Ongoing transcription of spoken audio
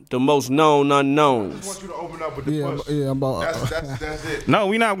the most known unknowns. I just want you to open up with the push. I'm about. That's it. No,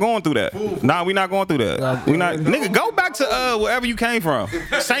 we not going through that. Nah, we not going through that. We not. Nigga, go back to wherever you came from.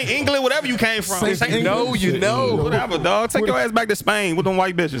 St. England, whatever you came from. No, you know. Whatever, dog. Take your ass back to Spain with them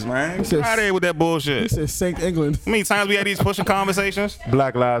white bitches, man. Get out of here with that He bullshit. said St. England. How many times we had these pushing conversations?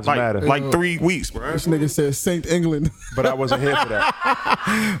 Black Lives Matter. Like 3 weeks, bro. This nigga said St. England. But I wasn't here for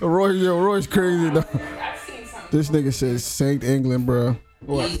that. Roy's crazy though. This nigga says St. England, bro.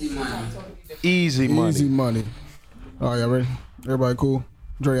 What? Easy money. Easy money. All right, y'all ready? Everybody cool?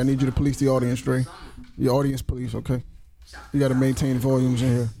 Dre, I need you to police the audience, Dre. Your audience police, okay? You got to maintain volumes in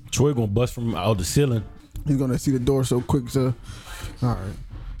here. Troy gonna bust from out the ceiling. He's going to see the door so quick, sir. All right.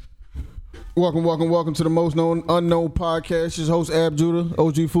 Welcome to the Most Known Unknown Podcast. His host, Ab Judah,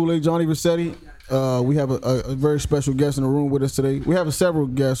 OG Fule, Johnny Rossetti. We have a very special guest in the room with us today. We have several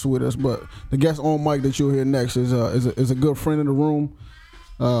guests with us, but the guest on mic that you'll hear next is a good friend in the room.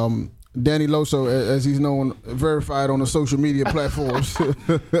 Danny Loso, as he's known, verified on the social media platforms.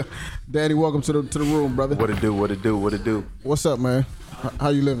 Danny, welcome to the room, brother. What it do? What's up, man? How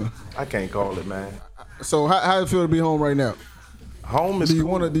you living? I can't call it, man. So how it feel to be home right now? Home is Do you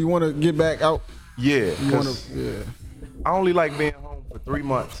cool. want to get back out? Yeah, You want 'cause to? I only like being home for 3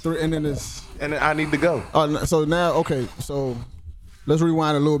 months. And then it's. And then I need to go. So now, okay, so let's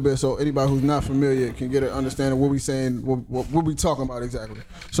rewind a little bit so anybody who's not familiar can get an understanding of what we saying, what we talking about exactly.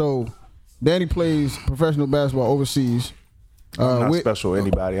 So Danny plays professional basketball overseas. I'm not special to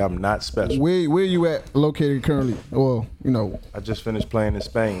anybody. I'm not special. Where you at located currently? Well, I just finished playing in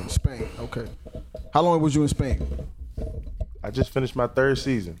Spain. Spain, okay. How long was you in Spain? I just finished my 3rd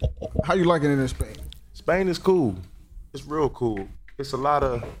season. How you liking it in Spain? Spain is cool. It's real cool.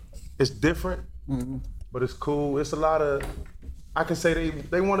 It's different, but it's cool. It's a lot of, I can say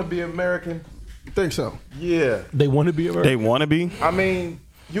they want to be American. You think so? Yeah. They want to be American. They want to be. I mean,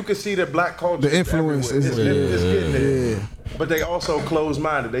 you can see that black culture. The influence is it's getting there. Yeah. But they also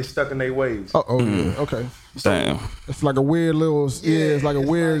closed-minded. They stuck in their ways. Yeah, okay. Damn. It's like a weird little, it's like a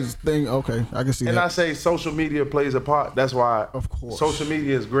weird thing. Okay, I can see And that. I say social media plays a part. That's why Of course. social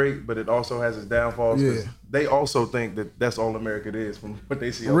media is great, but it also has its downfalls. 'Cause Yeah. They also think that that's all America is from what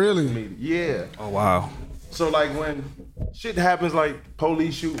they see on Really? social media. Yeah. Oh, wow. So like when shit happens like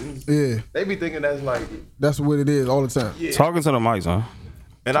police shootings, Yeah, they be thinking that's like, that's what it is all the time. yeah. Talking to the mics, huh?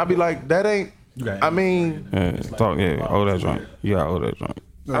 And I be like, that ain't, I mean, Yeah, hold that joint. You gotta hold that joint.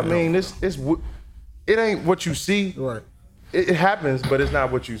 I mean, it ain't what you see. Right. It happens, but it's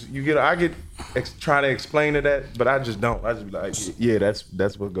not what you get. I get trying to explain to that, but I just don't. I just be like, yeah,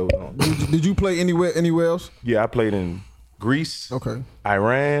 that's what goes on. Did you play anywhere else? Yeah, I played in Greece, Okay.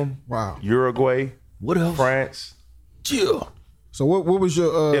 Iran, Wow. Uruguay, What else? France. Yeah. So what was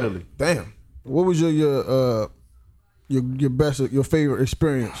your Italy. Damn. What was your best, your favorite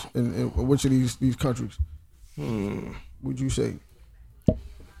experience in which of these countries? Would you say?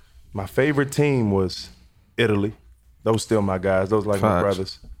 My favorite team was Italy. Those still my guys. Those like my Facts.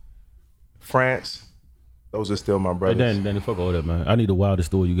 brothers. France. Those are still my Hey, brothers. Danny, fuck all that, man. I need the wildest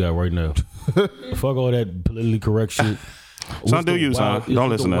story you got right now. Fuck all that politically correct shit. Son, do you, son? Don't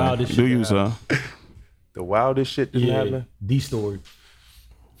listen to that. Do you, son? The wildest shit that Yeah, happened. the story.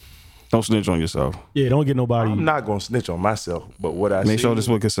 Don't snitch on yourself. Yeah, don't get nobody. I'm not gonna snitch on myself, but what I Make see, sure this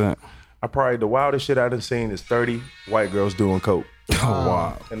with consent. I probably the wildest shit I done seen is 30 white girls doing coke. Oh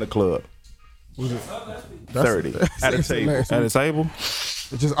wow! In the club. 30 at a table. nasty. At the table.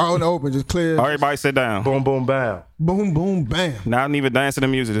 Just out in the open, just clear. Everybody sit down. Boom, boom, bam. Boom, boom, bam. Not even dancing to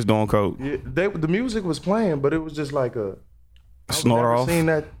music, just doing coke. Yeah, the music was playing, but it was just like a Snort never off. seen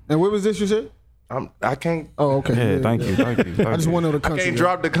that. And what was this you said? I can't. Oh, okay. Yeah, thank you. I just want to know the I country. can't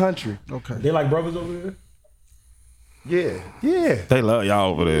drop the country. Okay. They like brothers over there? Yeah. They love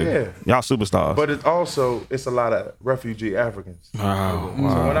y'all over there. Yeah. Y'all superstars. But it's a lot of refugee Africans. wow.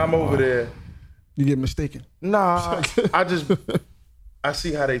 So when I'm over there, You get mistaken. nah, I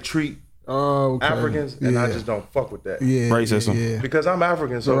see how they treat Oh, okay. Africans, and I Yeah. just don't fuck with that. Yeah. Racism. Yeah. Because I'm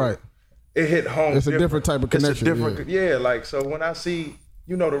African, so Right. it hit home. It's a different type of connection, It's a different, yeah. Like so, when I see,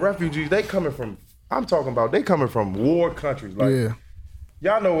 the refugees, they coming from war countries. Like Yeah.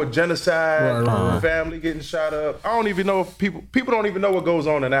 y'all know what genocide, Right. family getting shot up. I don't even know if people don't even know what goes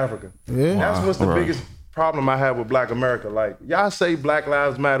on in Africa. Yeah. That's what's the Right. biggest problem I have with Black America. Like y'all say Black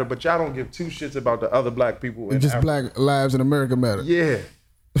Lives Matter, but y'all don't give two shits about the other Black people in Just Africa. black lives in America matter. Yeah.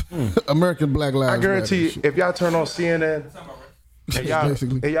 American black lives. I guarantee you, matter. if y'all turn on CNN and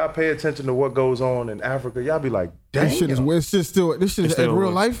Basically. y'all pay attention to what goes on in Africa, y'all be like, This shit is damn. weird. This shit is in still real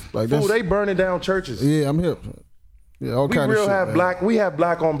real. life. Like Fool, that's, they burning down churches. yeah, I'm hip. Yeah, all We kind of real shit. have man. black. We have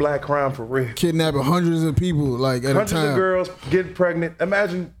black on black crime for real. Kidnapping hundreds of people like at Hundreds a time. of girls get pregnant.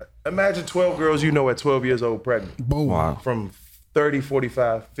 Imagine 12 girls you know at 12 years old pregnant. Boom. Wow. From 30,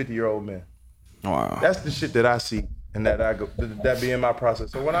 45, 50-year-old men. Wow. That's the shit that I see and that be in my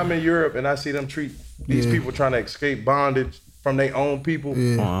process. So when I'm in Europe and I see them treat these Yeah. people trying to escape bondage from their own people,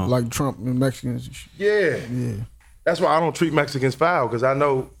 Yeah, like Trump and Mexicans. And shit. yeah. That's why I don't treat Mexicans foul, because I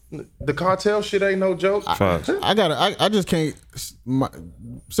know the cartel shit ain't no joke. Facts. I just can't.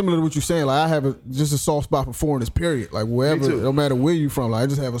 Similar to what you're saying, like I have just a soft spot for foreigners. Period. Like wherever, too. no matter where you from, like I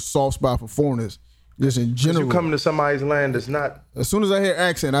just have a soft spot for foreigners. Just in general. You coming to somebody's land that's not. As soon as I hear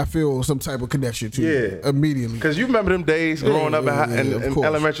accent, I feel some type of connection to you immediately. Because you remember them days growing up in of course.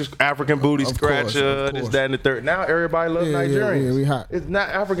 elementary school, African booty Of scratcher, course. this, that, and the third. Now everybody loves Yeah, Nigerians. we hot. It's not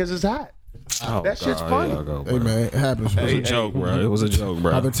Africans, it's hot. Oh, That shit's funny. Hey man, it happens. It was a joke, bro. It was a joke,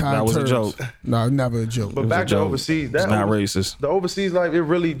 bro. Other time That was a turns. joke. No, never a joke. But back to joke. overseas, It's not over- racist. The overseas life, it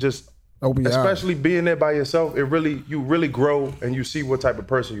really just, Open your especially being there by yourself, you really grow and you see what type of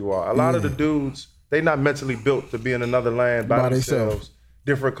person you are. A lot of the dudes, they not mentally built to be in another land by themselves,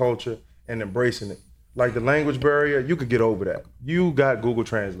 different culture, and embracing it. Like the language barrier, you could get over that. You got Google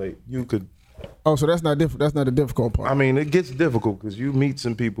Translate. You could. Oh, so that's not different. That's not the difficult part. I mean, it gets difficult because you meet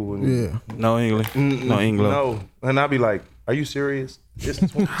some people and yeah. No English. No English. no, and I'll be like, "Are you serious? It's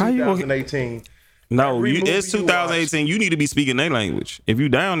 2018." No, Every movie it's you 2018. You need to be speaking their language. If you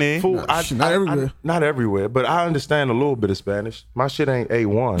down there, Fool, Not everywhere. not everywhere, but I understand a little bit of Spanish. My shit ain't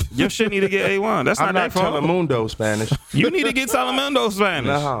A1. your shit need to get A1. That's I'm not not that fault. Telemundo Spanish. You need to get Telemundo Spanish.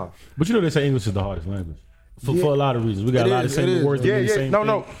 Nah. But you know they say English is the hardest language for a lot of reasons. We got a lot of is, same it is. words. that Yeah, mean the same no, thing.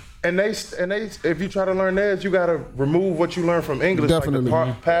 no. And they, if you try to learn theirs, you gotta remove what you learn from English, Definitely.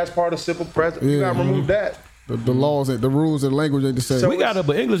 like the past participle, present. You gotta remove that. The laws, the rules, and language ain't the same. We got it,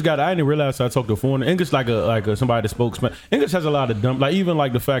 but English got it. I didn't realize I talked to a foreigner. English like a somebody that spoke Spanish. English has a lot of dumb, like even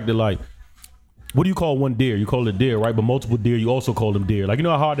like the fact that like, what do you call one deer? You call it a deer, right? But multiple deer, you also call them deer. Like you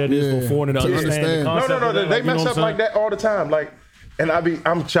know how hard that is for a foreigner to To understand. understand. The No, concept no, of no. that? They Like, you know mess what up I'm like that all the time. Like, and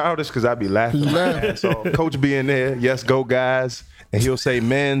I'm childish because I be laughing. So coach be in there, yes, go guys. And he'll say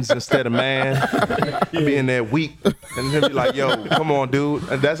men's instead of man. Be in there weak. And he'll be like, yo, come on, dude.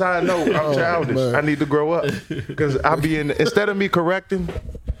 And that's how I know I'm childish. man. I need to grow up. Because I be instead of me correcting,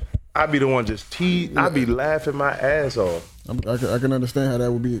 I be the one just I be laughing my ass off. I can understand how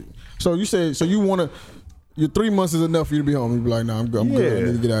that would be. So you say, so you want to, your 3 months is enough for you to be home. You be like, nah, I'm good. I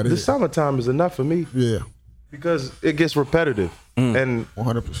need to get out of The here. summertime is enough for me Yeah, because it gets repetitive. And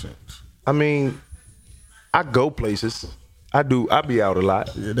 100%. I mean, I go places. I be out a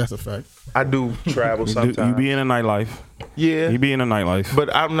lot. Yeah, that's a fact. I do travel sometimes. You be in the nightlife. Yeah. You be in the nightlife.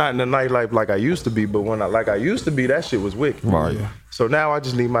 But I'm not in the nightlife like I used to be. But when I used to be, that shit was wicked. Right. So now I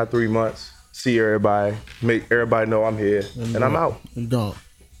just need my 3 months, see everybody, make everybody know I'm here, and I'm out. I'm gone.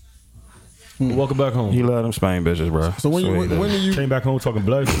 Welcome back home. You love them Spain bitches, bro. So when Sweet. are you Came back home talking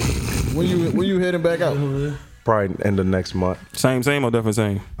blood. when you heading back out? Probably in the next month. Same or different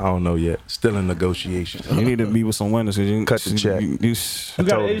same? I don't know yet. Still in negotiations. You need to be with some winners. You Cut the check. You got an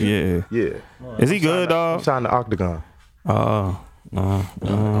told agent? yeah. Yeah. Is he good, dog? Signed the Octagon. Oh. I'm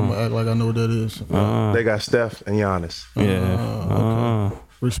gonna act like I know what that is. They got Steph and Giannis. Yeah.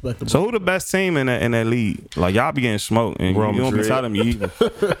 Respectable. So who the best team in that league? Like y'all be getting smoked, and Real you don't be Madrid. telling me either.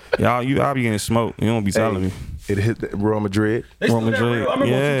 y'all be getting smoked. You don't be telling me. It hit Real Madrid. They still Real that Madrid. real. I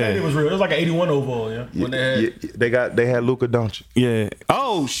remember when Yeah. 2K, it was real. It was like an 81 overall, yeah. When they had, They had Luka Doncic. Yeah.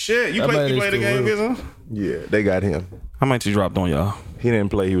 Oh shit! You That played man the is game, still Gizmo? Yeah, they got him. How much you dropped on y'all? He didn't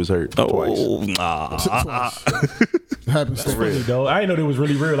play. He was hurt twice. Oh, nah. Happens. funny, though. I didn't know they was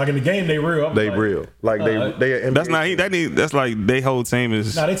really real. Like in the game, they real. I'm They like, real. Like they NBA. That's not. That's like they whole team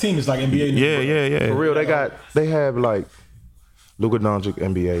is. Nah, their team is like NBA. Yeah. For real, they have like Luka Doncic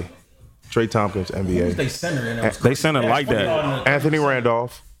NBA, Trey Tompkins NBA, They center in there. They center like that. Anthony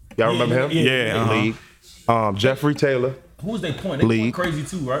Randolph. Y'all remember him? Yeah, League. Jeffrey Taylor. Who was they point? They League. point crazy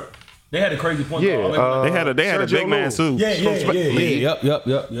too, right? They had a crazy point. Yeah, guard. They had a Sergio big man Lewis. too. yeah. League.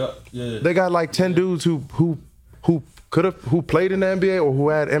 Yep. They got like 10 dudes who played in the NBA or who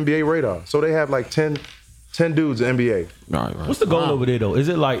had NBA radar. So they have like 10 dudes in NBA. Right. What's the goal over there though? Is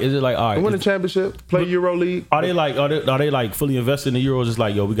it like all right? Win the championship, play Euro League. Are they like fully invested in the Euros? Just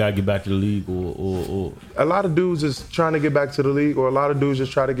like yo, we gotta get back to the league, or A lot of dudes is trying to get back to the league, or a lot of dudes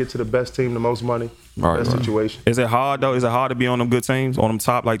just try to get to the best team, the most money, best situation. Is it hard though? Is it hard to be on them good teams, on them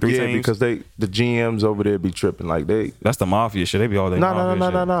top like 3 Yeah, teams? because the GMs over there be tripping. Like that's the mafia shit. They be all that.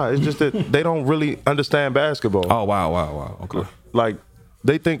 No. It's just that they don't really understand basketball. Oh wow. Okay. Like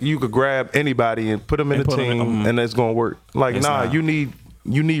they think you could grab anybody and put them in a put 'em in- team and it's gonna work. Like It's not. you need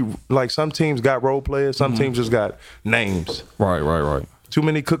you need, like, some teams got role players, some teams just got names. Right. Too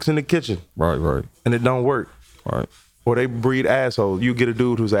many cooks in the kitchen. Right. And it don't work. Right. Or they breed assholes. You get a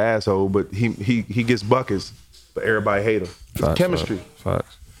dude who's an asshole, but he gets buckets, but everybody hate him. It's chemistry.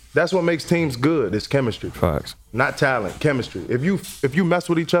 Facts. That's what makes teams good. It's chemistry. Facts. Not talent, chemistry. If you mess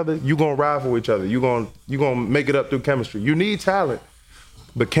with each other, you gonna ride for each other. You gonna make it up through chemistry. You need talent,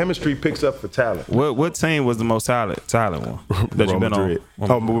 but chemistry picks up for talent. What team was the most talent one that you've been Madrid.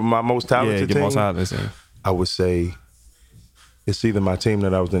 on? My most talented team. Most talented team. I would say it's either my team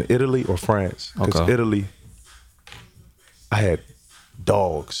that I was in Italy or France. Because Italy, I had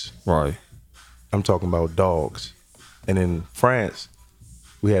dogs. Right. I'm talking about dogs. And in France,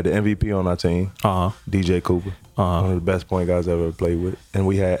 we had the MVP on our team, DJ Cooper, one of the best point guards I ever played with. And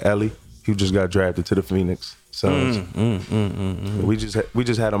we had Ellie, who just got drafted to the Phoenix Suns. We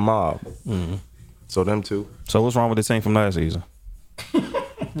just had a mob. So them two. So what's wrong with the team from last season?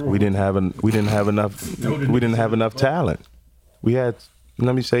 We didn't have enough talent. We had,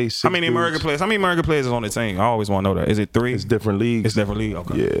 let me say, 6 How many American players is on the team? I always want to know that. Is it 3? It's different leagues. It's different league.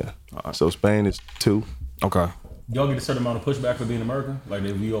 Okay. Yeah. So Spain is 2. Okay. Y'all get a certain amount of pushback for being American? Like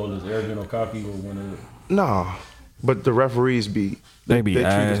they view all as arrogant or cocky or one of Nah, but the referees they treat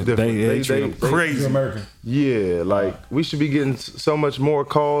us different. They treat them crazy. American. Yeah, like we should be getting so much more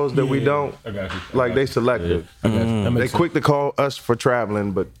calls that we don't. I got you. Like they selective. I got you. That They makes quick to call us for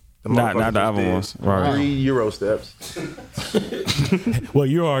traveling, but the Not motherfuckers the just other did ones. Right. 3 Euro steps. sense. Well,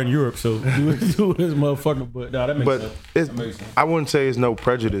 you are in Europe, so do this motherfucker. But nah, that makes sense. That makes sense. I wouldn't say it's no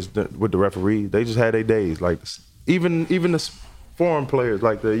prejudice with the referees. They just had their days. Like even the foreign players,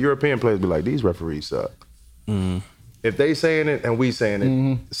 like the European players, be like, these referees suck. If they saying it and we saying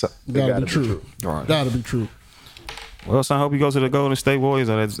it, it Gotta be true. Right. Gotta be true. Well, son, I hope you go to the Golden State Warriors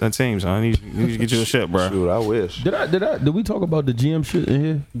and teams. I need to get you a ship, bro. Shoot, I wish. Did we talk about the GM shit in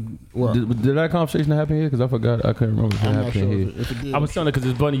here? What? Did that conversation happen here? Because I forgot. I couldn't remember if it I'm not happened sure here. if it did. I was telling it because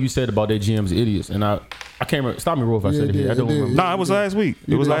it's funny you said about their GMs idiots, and I can't remember. Stop me, Ro, if I Yeah, said it it here. I did, don't it did. remember. Nah, it was last week.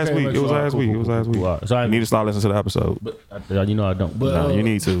 It was last week. It was last week. It was last week. Cool. So I You need to start listening to the episode. But you know I don't. But Nah, you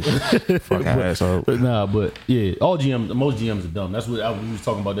need to. Fucking asshole. But nah, but yeah, most GMs are dumb. That's what we was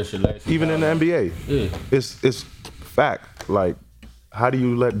talking about that shit last week. Even in the NBA, Yeah. it's fact. Like, how do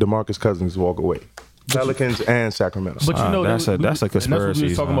you let DeMarcus Cousins walk away? Pelicans and Sacramento. But you know that's a and that's what we conspiracy,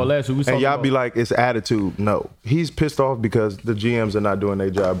 was talking man. about last week. We was And talking y'all about, be like, it's attitude. No, he's pissed off because the GMs are not doing their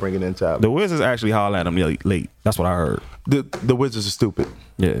job bringing in talent. The Wizards actually holler at him late. That's what I heard. The Wizards are stupid.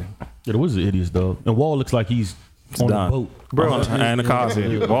 Yeah. yeah, the Wizards are idiots though. And Wall looks like he's on done. a boat. Bro, And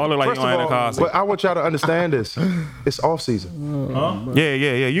Anacostia. Ball look like First you on of all, Anacostia. but I want y'all to understand this. It's off season.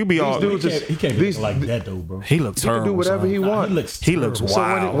 Yeah. You be all. dudes He can't be These- like that though, bro. He looks He can terrible. do whatever son. he wants. He looks So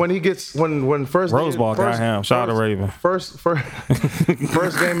wild. when he gets when first Rose Ball got him. Shout out to Raven. First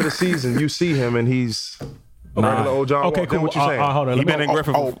game of the season, you see him and he's regular old John Wall. Okay, Then cool. what you saying? Hold on. He been in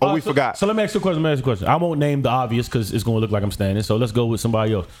Griffin. we forgot. So let me ask you a question. I won't name the obvious because it's going to look like I'm standing. So let's go with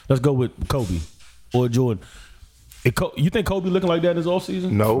somebody else. Let's go with Kobe or Jordan. You think Kobe looking like that in his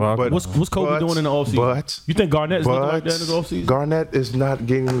offseason? No, but What's Kobe doing in the offseason? But you think Garnett is looking like that in his offseason? Garnett is not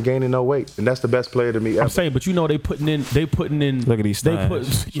gaining no weight, and that's the best player to me ever. I'm saying, but you know they putting in. Look at these They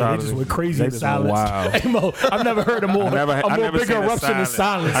stats. they just went crazy They in just silence. went wild. Hey Mo, I've never heard a more I bigger eruption in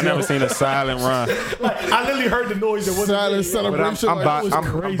silence. I never yo. seen a silent run. I literally heard the noise. That wasn't Silent there, yo. But celebration.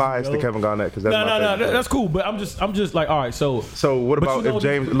 I'm biased to Kevin Garnett because that's my No, favorite. that's cool. But I'm just like, all right. So So what But about you know if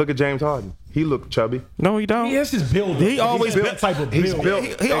James? Look at James Harden. He looked chubby. No, he don't. he has his build. He always built built- type of He's build.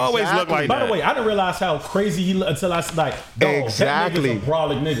 built. He always looked like By that. the way, I didn't realize how crazy he looked until I was like, dog, Exactly. that nigga's a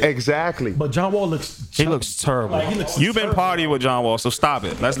brolic nigga. Exactly. But John Wall looks. He looks terrible. Like, he looks You've been terrible. partying with John Wall, so stop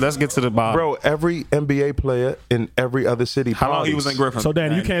it. Let's get to the bottom. Bro, every NBA player in every other city. How long he was in Griffin? So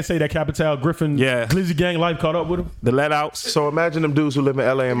Dan, you can't say that Capital Griffin, Yeah. Glizzy Gang life caught up with him. The let outs. So imagine them dudes who live in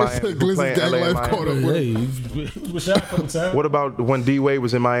LA and Miami. who Glizzy play in gang LA and life caught Miami. up. Hey, he was shot from time. What about when D Wade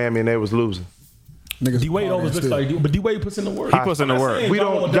was in Miami and they was losing? Niggas D Wade hard always ass looks still. like, but D Wade puts in the work. He puts in the work. We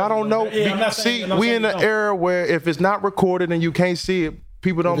don't. Y'all don't know. Yeah, I'm not See, saying- I'm not we saying in you an don't. era where if it's not recorded and you can't see it,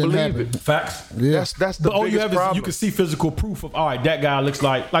 people don't didn't believe happen. it. Facts. Yeah. That's the But all you biggest have is problem. you can see physical proof of all right. That guy looks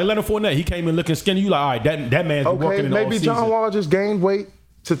like Leonard Fournette. He came in looking skinny. You like all right. That man's been Okay, working in maybe the John offseason. Wall just gained weight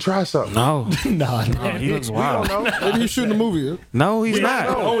to try something. No. Nah, He looks I wild. don't know. Maybe he's shooting a movie. Yeah? No, he's not.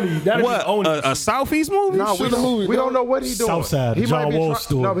 That'd What? be only A Southeast movie? No, we don't know what he's doing. Southside, he John might be Wall try-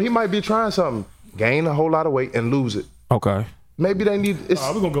 story. No, but he might be trying something. Gain a whole lot of weight and lose it. Okay. Maybe they need. It's,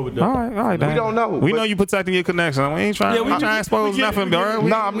 We're gonna go with that. All right. We don't know, We but- know you protecting your connection. We ain't trying. Yeah, we trying to expose nothing, bro.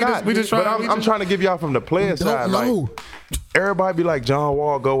 No, I'm not. We just but trying. I'm trying to give y'all from the player side. Don't know. Like everybody be like John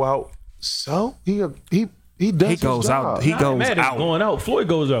Wall go out. So he He does. He goes out. He goes out. Going out. Floyd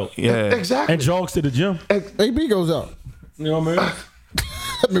goes out. Yeah, exactly. And jogs to the gym. AB goes out. You know what I mean?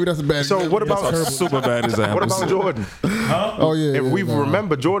 Maybe that's a bad. So example. what about super bad example. What about Jordan? Oh yeah. If we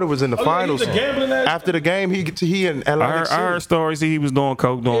remember, Jordan was in the finals. he's a gambling ass. After the game, he and I heard stories that he was doing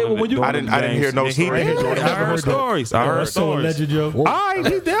coke. Doing when you- I didn't hear no stories. I heard stories. I heard That's so stories. alleged, yo. All right,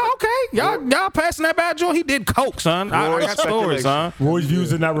 okay. Y'all passing that bad joint. He did coke, son. I got stories, son. Roy's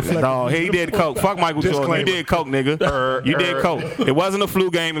views are not reflected. No, he did coke. Fuck Michael Jordan. He did coke, nigga. You did coke. It wasn't a flu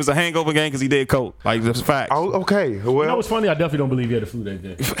game. It was a hangover game because he did coke. Like, that's facts. Oh, okay. Well, You know what's funny? I definitely don't believe he had the flu that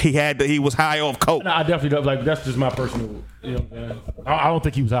day. He was high off coke. No, I definitely don't. Like, that's just my personal. You know what I'm saying? I don't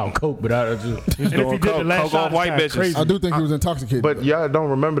think he was out on coke, but I just. And if he doing did the coke last off shot, white it's bitches. crazy. I do think he was intoxicated. but y'all don't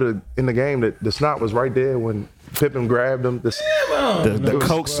remember in the game that the snot was right there when Pippen grabbed him. The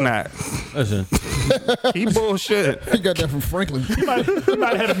coke snap. Listen, He bullshit. he got that from Franklin. he he might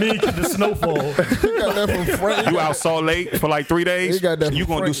have had a mean kid to snowfall. got that from Franklin. You out Salt Lake for like 3 days. He got that You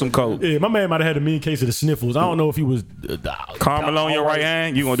from gonna do some coke. Yeah, my man might have had a mean case of the sniffles. I don't know if he was. Carmelo on your right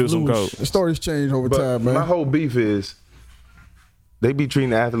hand. You gonna do some coke. The stories change over But time, man. my whole beef is they be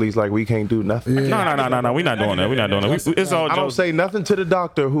treating athletes like we can't do nothing. Yeah. No. We're not doing that. We're not doing that. It's all I don't jokes. say nothing to the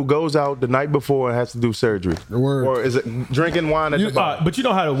doctor who goes out the night before and has to do surgery. Word. Or is it drinking wine at the bar? But you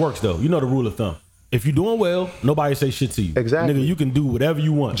know how it works, though. You know the rule of thumb. If you're doing well, nobody say shit to you. Exactly. Nigga, you can do whatever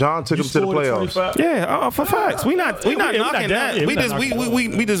you want. John took You him to the scored a playoffs. 25 Yeah, for facts. We not we're not knocking down- that. yeah, We we're just not we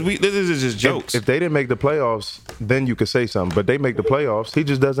knocking this is just jokes. If they didn't make the playoffs, then you could say something. But they make the playoffs. He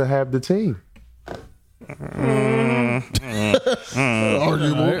just doesn't have the team.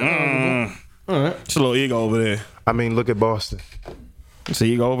 Arguable. It's a little ego over there. I mean, look at Boston. It's an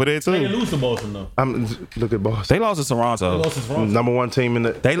ego over there They didn't too. lose to Boston, though. Look at Boston. They lost to Toronto. Lost to Toronto. Number one team in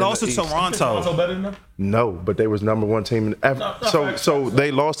the. They in lost the to East. Toronto Toronto. better than them? No, but they was number one team. So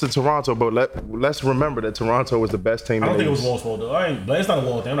they lost to Toronto. But let's remember that Toronto was the best team. I don't in think the it was East. Wall's fault, though. It's not a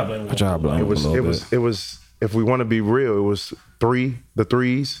Wall thing. I'm not blaming Wall. Job, blame. It was. If we want to be real, it was the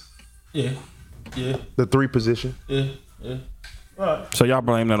threes, Yeah. the three position. Right. So y'all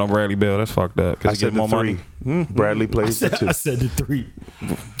blame that on Bradley Beal. That's fucked up. I Because he said get more the money. three. Bradley plays the two. I said the three.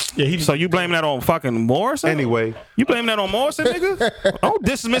 Yeah, he. So you blame that on fucking Morrison? Anyway, You blame that on Morrison, nigga? Don't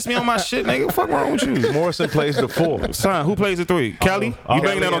dismiss me on my shit, nigga. Fuck wrong with you? Morrison plays the four. Son, who plays the three? Kelly? You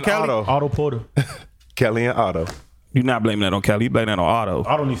blame that on Kelly? Otto. Otto Porter. Kelly and Otto. You not blaming that on Kelly. You blame that on Otto.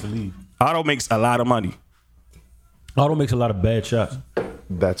 Otto needs to leave. Otto makes a lot of money. Otto makes a lot of bad shots.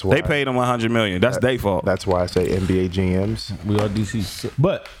 That's why They paid him $100 million. That's their fault. That's why I say NBA GMs. We are DC.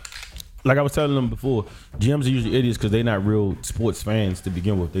 But like I was telling them before, GMs are usually idiots because they're not real sports fans to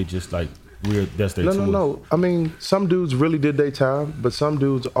begin with. They just like weird. That's their tool. No. I mean, some dudes really did their time, but some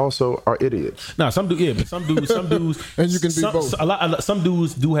dudes also are idiots. Nah, some dudes. And you can be both. Some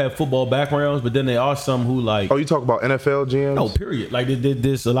dudes do have football backgrounds, but then there are some who like. Oh, you talk about NFL GMs? No, period. Like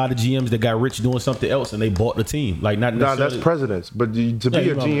there's a lot of GMs that got rich doing something else and they bought the team. Like not Nah, necessarily. that's presidents. But to be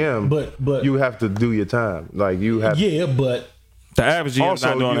you a know, GM, but you have to do your time. Like you have. Yeah, but The average GM's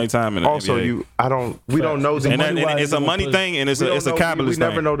not doing you- their time in the also NBA. we don't know the And money. it's a money thing and it's We a don't know- capitalist we thing.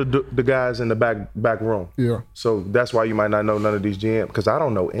 never know the guys in the back room. Yeah. So that's why you might not know none of these GM because I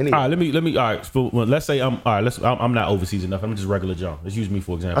don't know any. all right, let me. All right, let's say I'm all right. I'm not overseas enough. I'm just regular John. Let's use me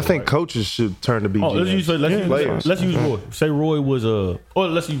for example. I think right? coaches should turn to be Oh, GMs. let's use Roy. Say Roy was or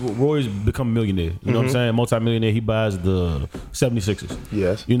let's use Roy's become a millionaire. You know what I'm saying? Multi-millionaire. He buys the 76ers.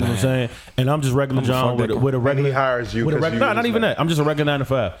 Yes. You know what I'm saying? And I'm just regular John with a regular. And he hires you With a 'cause regular. you Nah, not his even man. that. I'm just a regular 9 to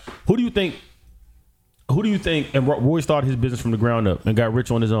 5. Who do you think? And Roy started his business from the ground up and got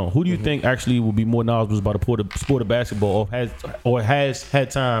rich on his own. Who do you think actually will be more knowledgeable about the sport of basketball or has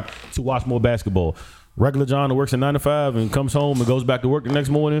had time to watch more basketball? Regular John who works at 9 to 5 and comes home and goes back to work the next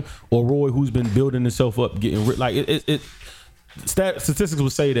morning, or Roy who's been building himself up, getting rich? Like statistics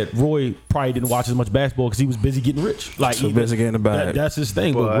would say that Roy probably didn't watch as much basketball because he was busy getting rich. Like Too busy getting the bag. That's his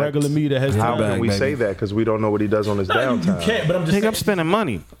thing. But But regular me that has How time. can we say that? Because we don't know what he does on his No, downtime. you can't. But I'm just Nigga, saying. I'm spending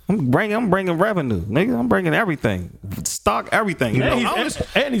money. I'm bringing revenue. Nigga, I'm bringing everything. Stock, everything. You know,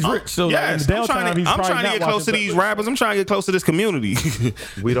 And he's rich. So yes, in the I'm downtime, trying he's to probably not get close to watching these rappers. I'm trying to get close to this community.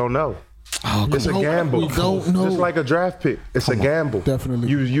 We don't know. It's a gamble. We don't know. Just like a draft pick. It's a gamble. Definitely.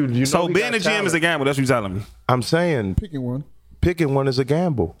 You know So he being got a GM is a talent. gamble. That's what you're telling me. I'm saying Picking one. picking one is a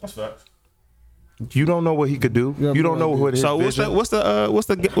gamble. That's facts. You don't know what he could do. Yeah, You don't know no what his So vision. what's the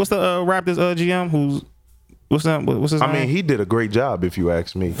Raptors GM who's what's his name? I mean, he did a great job if you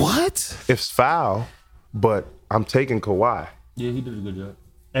ask me. what? It's foul, but I'm taking Kawhi. Yeah, he did a good job.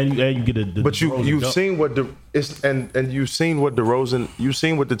 And you get a. But you've seen what you've seen what DeRozan, you've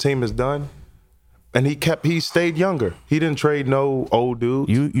seen what the team has done, and he stayed younger. He didn't trade no old dude.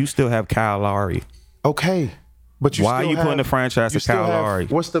 You still have Kyle Lowry. Okay. But you Why still are you have, putting the franchise to Kyle Lowry?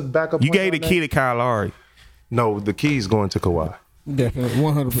 What's the backup? You gave the key to Kyle Lowry. No, the key's going to Kawhi. Definitely,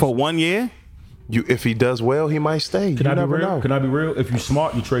 100%. For 1 year? If he does well, he might stay. Can you I be never real? know. Can I be real? If you're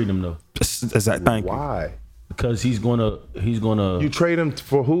smart, you trade him though. Exactly. Thank you. Why? Because he's gonna. You trade him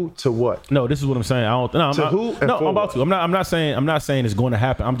for who? To what? No, this is what I'm saying. I don't. No, I'm To not, who and no, for I'm about what? to. I'm not saying it's going to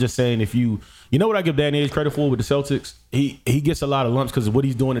happen. I'm just saying if you know what I give Danny Ainge credit for with the Celtics, he gets a lot of lumps because what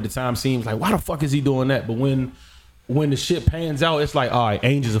he's doing at the time seems like why the fuck is he doing that? But when the shit pans out, it's like all right,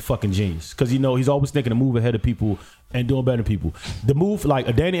 Ainge is a fucking genius because he's always thinking to move ahead of people and doing better than people. The move like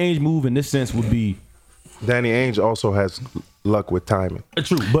a Danny Ainge move in this sense would be. Danny Ainge also has luck with timing.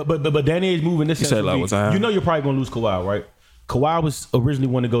 True, but Danny Ainge moving this sense. said luck with time. You know you're probably gonna lose Kawhi, right? Kawhi was originally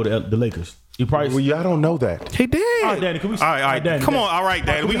want to go to the Lakers. You probably. Well, y'all don't know that. He did. All right, Danny. Can we? All right. Danny, Come Danny. on. All right,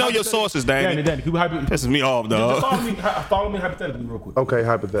 Danny. We know your sources, Danny. Danny, can we Pisses me off, dog. follow me hypothetically real quick. Okay,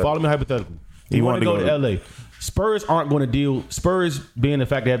 hypothetically. Follow me hypothetically. You want to go to LA. Spurs aren't going to deal. Spurs, being the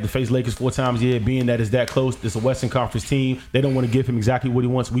fact they have to face Lakers 4 times a year, being that it's that close, it's a Western Conference team. They don't want to give him exactly what he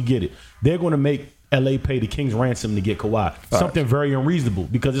wants. We get it. They're going to make LA pay the King's ransom to get Kawhi. Something very unreasonable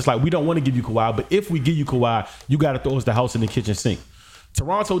because it's like we don't want to give you Kawhi, but if we give you Kawhi, you got to throw us the house in the kitchen sink.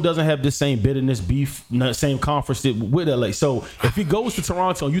 Toronto doesn't have this same bitterness, beef, same conference with LA. So if he goes to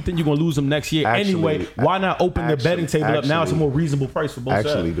Toronto, you think you're going to lose him next year anyway? Why not open the betting table up now? It's a more reasonable price for both sides.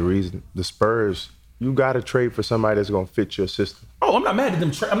 Actually, the reason the Spurs, you got to trade for somebody that's going to fit your system. Oh, I'm not mad at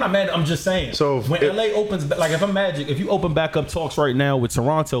them. I'm not mad. I'm just saying. So when LA opens, like if I'm Magic, if you open back up talks right now with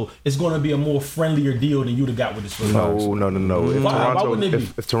Toronto, it's going to be a more friendlier deal than you'd have got with the Spurs. No. Why wouldn't it be?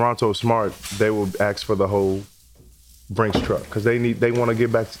 If Toronto's smart, they will ask for the whole Brinks truck because they want to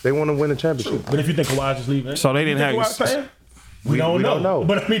get back. They want to win a championship. But if you think Kawhi's just leaving, So they didn't have. Kawhi's staying? We don't know.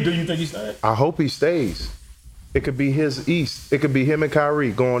 But I mean, do you think he's staying? I hope he stays. It could be his East. It could be him and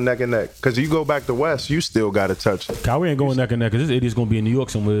Kyrie going neck and neck. Because you go back to West, you still got to touch it. Kyrie ain't going neck and neck because this idiot's going to be in New York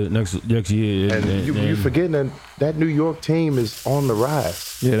somewhere next year. And you forgetting that New York team is on the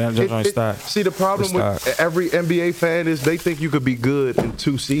rise. Yeah, that just don't start. See, the problem with every NBA fan is they think you could be good in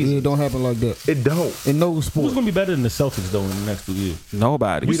 2 seasons. It don't happen like that. It don't. In no sport. Who's going to be better than the Celtics, though, in the next 2 years?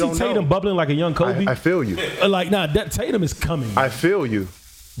 Nobody. You see Tatum bubbling like a young Kobe? I feel you. That Tatum is coming. I feel you.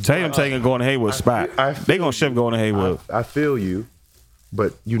 Tatum taking Gordon Hayward's spot. They gonna shift Gordon Hayward. I feel you,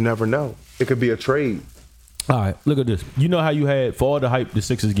 but you never know. It could be a trade. All right, look at this. You know how you had, for all the hype the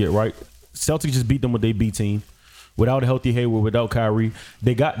Sixers get, right? Celtics just beat them with their B team. Without a healthy Hayward, without Kyrie.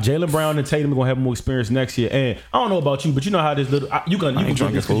 They got Jaylen Brown and Tatum are going to have more experience next year. And I don't know about you, but you know how this little... You can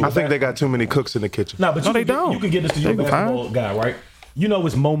get this. I think they got too many cooks in the kitchen. Nah, but they don't. You can get this to your basketball guy, right? You know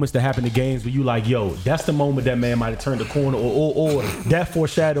it's moments that happen in games where you like, yo, that's the moment that man might have turned the corner or that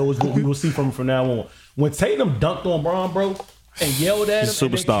foreshadows what we will see from him from now on. When Tatum dunked on Braun, bro, and yelled at him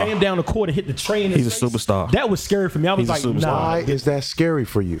and then came down the court and hit the tray in his face, He's a superstar. That was scary for me. I was like, nah. Why is that scary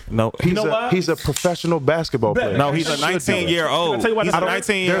for you? No. He's a professional basketball player. No, he's a 19-year-old. He's a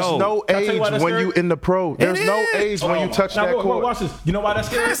 19-year-old. There's no age when you in the pro. There's no age when you touch that court. Watch this. You know why that's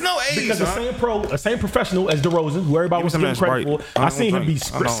scary? There's no age, because the same professional as DeRozan, who everybody was giving credit for. I seen him be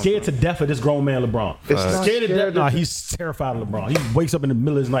scared to death of this grown man LeBron. Scared to death. Nah, he's terrified of LeBron. He wakes up in the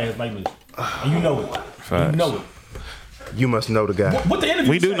middle of his night like this. And you know it. You know it. You must know the guy. What the interview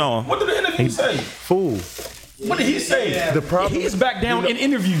We do say? know him. What did the interview say? Fool. What did he say? The problem He's back down in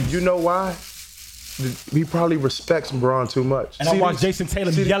interviews. You know why? He probably respects LeBron too much. And I watched Jason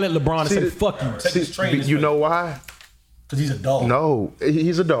Tatum yell at LeBron and say, fuck you. Take this train. You know why? Because he's a dog. No,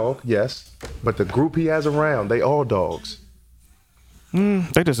 he's a dog, yes. But the group he has around, they all dogs.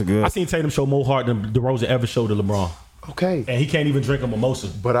 They just a good. I seen Tatum show more heart than DeRozan ever showed to LeBron. Okay. And he can't even drink a mimosa.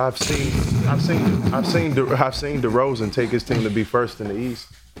 But I've seen DeRozan take his team to be first in the East.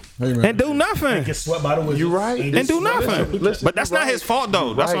 And do nothing. Get swept by the Wizards. You right. And do nothing. Listen, But that's not his fault,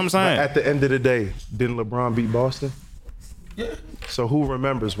 though. That's what I'm saying. But at the end of the day, didn't LeBron beat Boston? Yeah. So who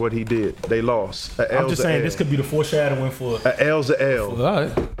remembers what he did? They lost. I'm just saying, this could be the foreshadowing for... A L's a L. All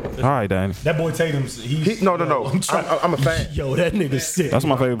right, Danny. That boy Tatum's... No. I'm a fan. Yo, that nigga's sick. That's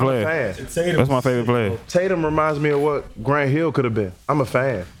my favorite player. I'm a fan. That's my favorite player. Tatum reminds me of what Grant Hill could have been. I'm a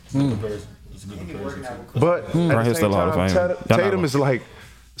fan. But at the same time, Tatum is like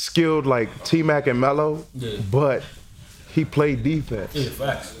skilled like T-Mac and Melo, but he played defense. Yeah,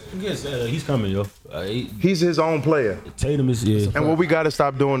 facts. Yes, he's coming, yo. He's his own player. Tatum is, And what we got to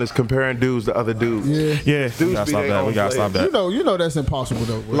stop doing is comparing dudes to other dudes. Yeah. We gotta stop that. We gotta stop that. You know that's impossible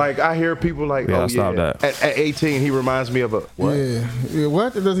though. Bro. Like I hear people like, stop that. At 18, he reminds me of a what? Yeah.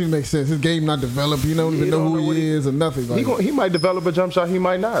 What? It doesn't even make sense. His game not developed. You don't even know who he is or nothing. Like, he might develop a jump shot. He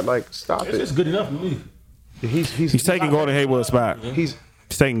might not. Like stop it's it. just good enough for me. He's taking Gordon Hayward's spot.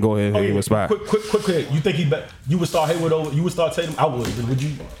 Tatum go ahead and give a spot. Quick. You think you would start Hayward over? You would start Tatum? I would. Would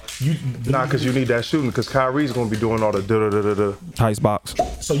you? Nah, because you need that shooting. Because Kyrie's gonna be doing all the Ice box.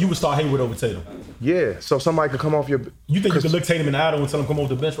 So you would start Hayward over Tatum? Yeah. So somebody could come off your. You think you could look Tatum in the eye and tell him come off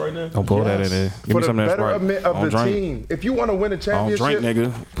the bench right now? Don't pull that in there. Give For me some the of that betterment Sprite. of the team. If you want to win a championship, I don't drink,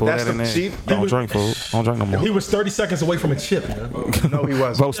 nigga. Pull that in there. Don't drink, fool. Don't drink no more. He was 30 seconds away from a chip, man. No, he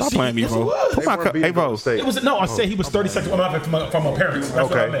wasn't. Bro, stop playing me, bro. Hey, bro. I said he was 30 seconds away from my parents. That's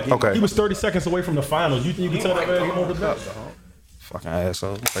what I meant. Okay. He was 30 seconds away from the finals. You think you can tell that man come over the bench? Fucking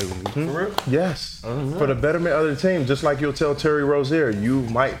asshole. Play with me. For real? Yes. For the betterment of the team, just like you'll tell Terry Rozier, you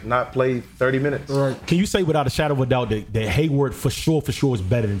might not play 30 minutes. Right. Can you say without a shadow of a doubt that Hayward for sure is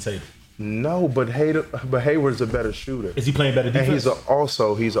better than Tatum? No, but Hayward's a better shooter. Is he playing better defense? And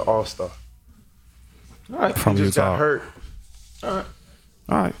he's an all-star. All right. From He just Utah. got hurt. All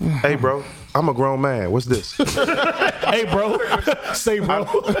right. Hey, bro, I'm a grown man. What's this? Hey, bro. Say, bro.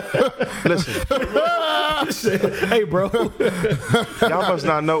 Listen, Hey, bro. y'all must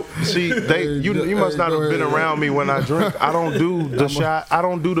not know. See, you must not have been around me when I drink. I don't do the shot. I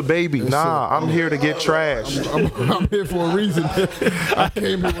don't do the baby. Nah, I'm here to get trashed. I'm here for a reason. I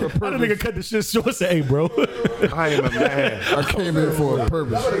came here with a How the purpose. nigga cut the shit short? Say, hey, bro. I am a man. I came here for a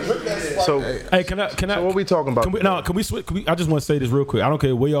purpose. So, Hey, can I? so what we talking about? Can we switch? I just want to say this real quick. I don't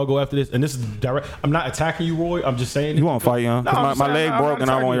care where y'all go after this, and this is direct. I'm not attacking you, Roy. I'm just saying. You want to fight, young? No, I'm My saying, leg broke and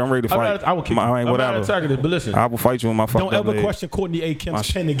I'm ready to fight. I will kick you. I mean, I'm whatever. not attacking this, but listen. I will fight you with my fucked Don't up ever leg. question Courtney A.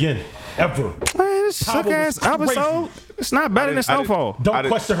 Kim's pen again. Ever. Man, this suck Power ass was crazy. episode. It's not better than Snowfall. Don't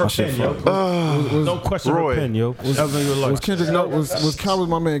question her pen, yo. Don't question Roy. her pen, yo. Ever in your life. Was Kendrick? No, was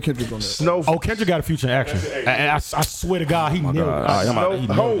my man Kendrick on that? Snow. Oh, Kendrick got a future in action. I swear to God, he nailed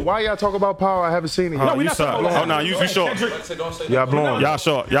it. Why y'all talk about power? I haven't seen it. No, yet. we You not suck. talking about Oh, no, you short. Y'all blowing. Y'all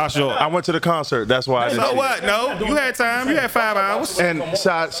short. Y'all short. I went to the concert. That's why I didn't So see it. what? No, you had time. You had 5 hours. And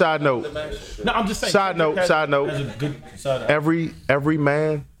side note, No, I'm just saying. Side note, Kendrick side note. has a good side note. every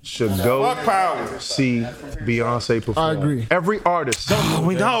man should go see Beyonce perform. I agree. Every artist.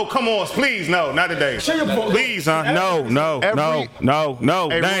 No, come on, please, no, not today. Please, no, Every-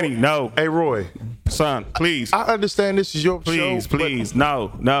 Hey, Danny, Roy. no, Hey, Roy. son, please. I understand this is your Please, show. but please,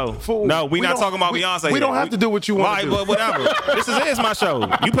 no. Fool, We we not don't- talking about we- Beyonce. we don't here. have to do what you wanna Why, do. but whatever. This is my show.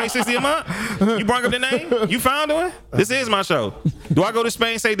 You pay $60 a month. You bring up the name. You found one. This is my show. Do I go to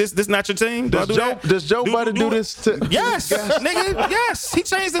Spain and say this not your team? Do I do that? Does Joe Budden do it? this to? Yes, nigga. Yes, he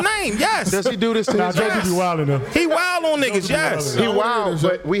changed the name. Yes, Does he do this to his Joe fans? be wilding though. he wild on niggas. Yes. He wild,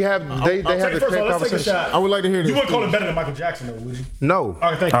 but we have they have the First of all, clear let's take a conversation. shot. I would like to hear this. You wouldn't call him better than Michael Jackson, though, would you? No.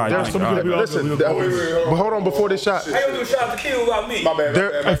 All right, thank you. All right, There's some good Listen, but hold on before this shot. I don't do a shot to kill about me. My bad.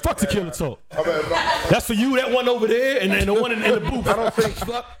 Hey, fuck Tequila Talk. That's for you, that one over there, and the one in the booth. I don't think.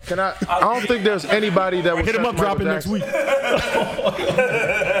 I don't think there's anybody that would Hit him touch up, drop it Michael next Jackson. week.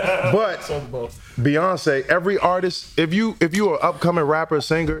 But Beyonce, every artist, if you are an upcoming rapper,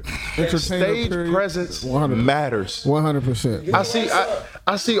 singer, Entertainer, stage period. presence 100. matters. 100%.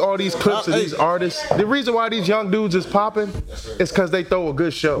 I see all these clips of these artists. The reason why these young dudes is popping is because they throw a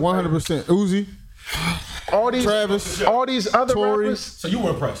good show. 100%. Uzi. All these Travis, all these other Tory. rappers. So you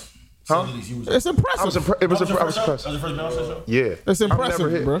were impressed? Huh? It's impressive. I was I was impressed. That was your first Beyonce show? Yeah, It's I've never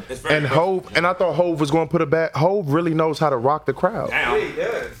impressive, hit. bro. And Hove, and I thought Hove was going to put it back. Hove really knows how to rock the crowd.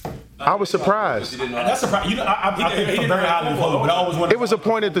 I was surprised. That's surprising. You know, I think I'm very highly of Hov, but I always wanted. It was a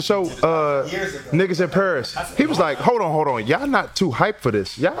point at the show, niggas in Paris. He was like, hold on. Y'all not too hyped for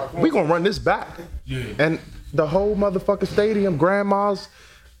this. We gonna run this back. And the whole motherfucking stadium, grandmas,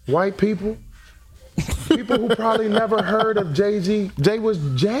 white people who probably never heard of Jay-Z. Jay was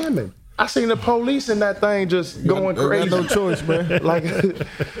jamming. I seen the police in that thing just going crazy. Got no choice, man. Like,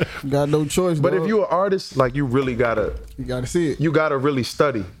 Got no choice, but dog. if you an artist, like you really gotta see it. you gotta really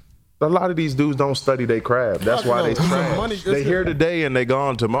study. A lot of these dudes don't study their craft. That's why they It's a trash. money- They here today and they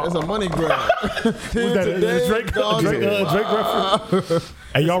gone tomorrow. It's a money grab. Who's that? Drake reference?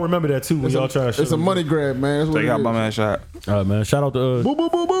 Hey, y'all remember that too when y'all try to show. It's a money grab, man. That's what They it got is. my man shot. All right, man. Shout out to Boo, boo,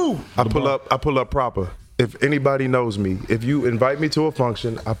 boo, boo. I pull up proper. If anybody knows me, if you invite me to a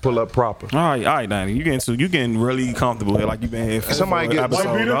function, I pull up proper. All right, Danny. You getting really comfortable here, like you been here for Somebody for an get-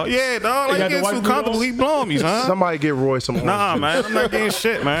 episode, White dog. Yeah, dog. Like got you the getting white too beaters? comfortable. He blowing me, son. Somebody get Roy some orange Nah, juice. man. I'm not getting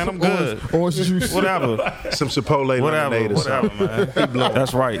shit, man. I'm good. Orange juice. Whatever. Some Chipotle lemonade or something. Whatever, man.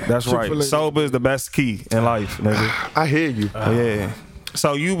 That's right. Chick-fil-A. Sober is the best key in life, nigga. I hear you. Yeah.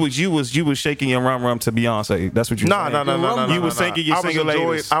 So you was shaking your rum to Beyonce. That's what you No. You was singing your single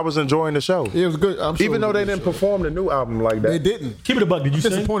ladies. I was enjoying the show. It was good. I'm sure Even it though was they a good didn't show. perform the new album like that. They didn't. Keep it a buck. Did you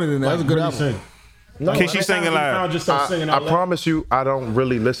sing? Disappointed in that. That's a good Really album. sing? No, Can she sing it live? Just start singing I out loud. promise you, I don't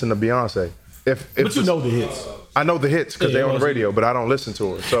really listen to Beyonce. If But you know the hits. I know the hits because they're on the radio, but I don't listen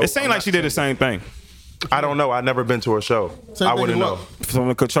to her. So It seemed like she did the same thing. I don't know. I never been to her show. I wouldn't know. From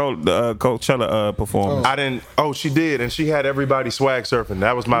the Coachella performance. I didn't. Oh, she did, and she had everybody swag surfing.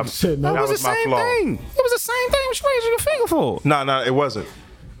 That was my. That was the same thing. It was the same thing. What you raising your finger for? No, it wasn't.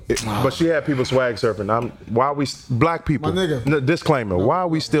 But she had people swag surfing. Why are we black people? My nigga. Disclaimer: why are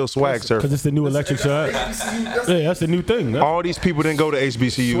we still swag surfing? Because it's the new electric shot. Yeah, that's the new thing. All these people didn't go to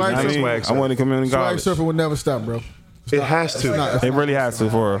HBCU. Swag I went to community Swag college. surfing will never stop, bro. It has to. It really has to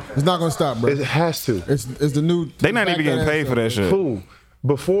for her. It's not gonna stop, bro. It has to. It's the new. They not even getting paid for that shit. Cool.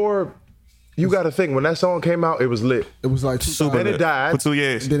 Before, you got to think when that song came out, it was lit. It was like Super Then it lit. died. For 2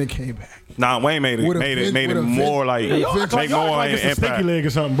 years. Then it came back. Nah, Wayne made With it a more like make more like it's a sticky impact. leg or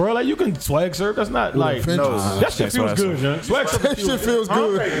something, bro. Like you can swag surf. That's not like that shit feels good, man. Swag surf. That shit feels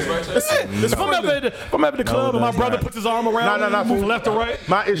good. If I'm at the club and my brother puts his arm around me, move left or right.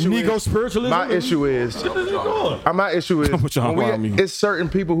 My issue Nego is spiritualism. My issue is Put your arm around me. it's certain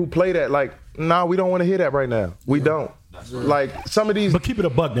people who play that like, nah, we don't want to hear that right now. We don't. Like some of these. But keep it a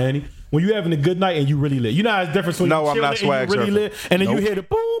buck, Danny. When you having a good night and you really lit, you know how it's different when No, you I'm not chilling and you swag really surfing. lit, and then you hear the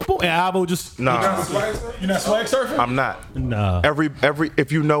boom boom, and Avo just Nah, you not swag surfing? I'm not. Nah. Every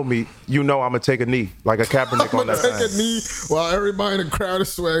if you know me, you know I'm gonna take a knee like a Kaepernick on that Take thing. a knee while everybody in the crowd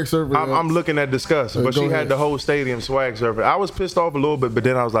is swag surfing. I'm looking at disgust, but Go she ahead. had the whole stadium swag surfing. I was pissed off a little bit, but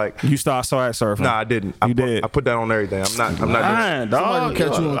then I was like, You start swag surfing. nah, I didn't. You did. I put that on everything. I'm not doing Man, dog. Somebody will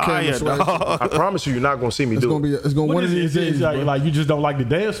catch you on camera swag surfing. I promise you, you're not gonna see me It's do gonna it. be. It's gonna What one is of it? these It's days. like you just don't like the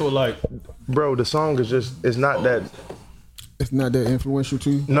dance, or like Bro, the song is just, it's not that, It's not that influential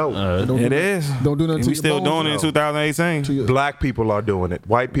to you. no. Don't do It that. is. Don't do nothing to We your still bones. doing it in 2018. Black people are doing it.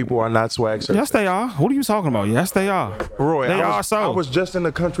 White people are not swag surfing. Yes, they are. What are you talking about? Yes, they are. Roy, They I are was, so. I was just in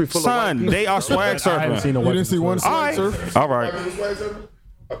a country full of white Son, people. they are swag I haven't seen surfing. no You white didn't see people. one All swag right. surf. All right.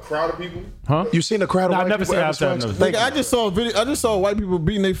 A crowd of people. You seen a crowd of Nah, I've white never people seen ever outside. swag surf? Nigga, I just saw a video. I just saw white people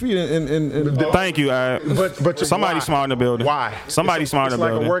beating their feet in Thank you. But Somebody why? smart in the building. Why? Somebody smart in It's the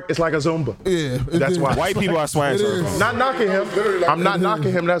like building. a work. It's like a Zumba. Yeah, That's why. White people are swag It is. surfing. Not knocking him. I'm not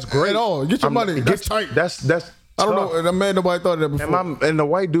knocking him. That's great. At all. Get your money. That's tight. That's. I don't tough. know. That man, nobody thought of that before. And the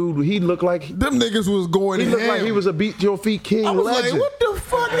white dude, he looked like Them niggas was going. he looked ham. like he was a beat your feet king I was legend. like, what the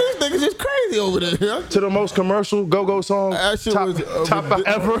fuck? These niggas is crazy over there. To the most commercial go-go song That shit top, was, top five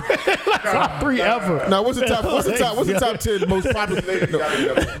ever, top 3 ever. Now, what's the top? What's the top 10 most popular? No,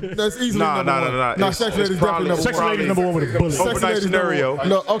 that's easily Nah, number one. nah. Nah, It's- Sex it's Lady's probably- definitely number Sex one. Lady's number one with a bullet. Sex Overnight Lady's number Scenario. one.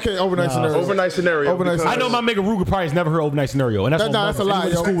 No, okay, overnight scenario. Overnight scenario. Overnight because- I know my nigga Ruger probably has never heard overnight scenario, and that's Nah, that's a lie, He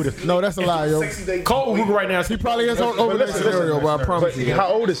went to school with yo. us. No, that's a lie, yo. Call Ruger right now. He probably has on overnight scenario, but I promise you. How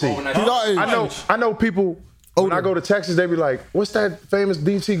old is he? He's our age. I know people. When I go to Texas, they be like, "What's that famous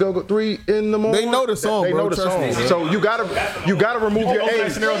DT Go-Go 3 in the morning?" They know the song, They bro. know the Trust song. me, bro. So you gotta remove your Overnight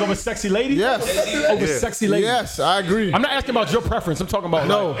age. scenarios over sexy lady. Yes. Over sexy lady. Yes, I agree. I'm not asking about your preference. I'm talking about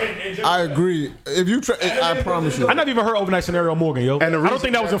No, like, I agree. If you try, I promise you. I never even heard overnight scenario Morgan, yo. And the I don't reason-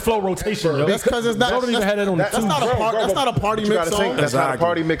 think that was in flow rotation, yo. That's because it's not. I don't even have that on the That's tube. not a part. That's not a party You mix gotta think song. that's not a Exactly.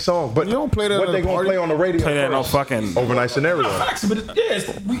 party mix song. But You don't play that what at they a gonna party. play on the radio? Play that no first? fucking. Overnight scenario. But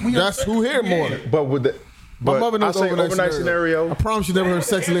we That's who here more. But with the My but mother I knows say overnight overnight scenario. I promise you never heard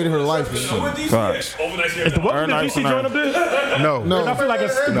sexy lady in her life. Facts. Is the what Overnight DC joint up there? No, No. I feel like a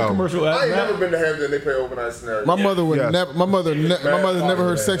stupid No. commercial. I ain't never been to Hampton. They play overnight scenario. My mother would Yes. never. My mother never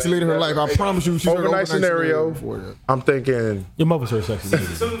heard sexy lady in her life. I promise you, she's heard Overnight scenario. before that. I'm thinking. Your mother's heard sexy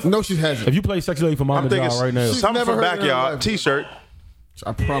lady. No, she hasn't. If you play sexy lady for Mama I'm thinking John right now, something never from heard it in her Backyard life. T-shirt.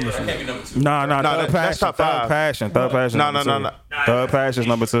 I promise you. Nah, Nah, Thug that's Passion. top five. Thug Passion. No. number two. Thug Passion's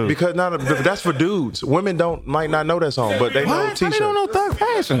number 2. Because that's for dudes. Women might not know that song, but they know What? How T-shirt. they don't know Thug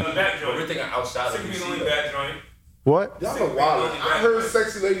Passion? Everything outside of DC. What? Y'all know wild. I heard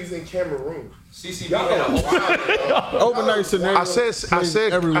sexy ladies in Cameroon. CCB Y'all had a know wild. Overnight scenario. I said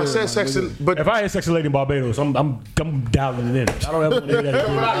sexy, but if I hear sexy lady in Barbados, I'm dialing it in. I don't ever want to hear that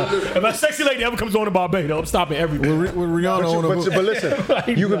again. If a sexy lady ever comes on in Barbados, I'm stopping everything. With Rihanna on the but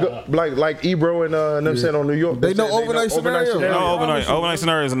listen, you could go like Ebro and them said on New York. They know said overnight scenario. No, overnight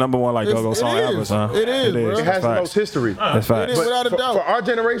scenario is the number one like go-go song ever, son. It is, bro. It has the most history. That's It facts. is without a For doubt. our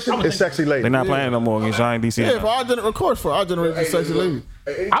generation, it's sexy lady. They're not playing no more against Giant DC. Yeah, of course, for our generation, sexy lady.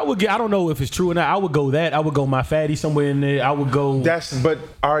 I would get. I don't know if it's true or not. I would go that. I would go my fatty somewhere in there. I would go. But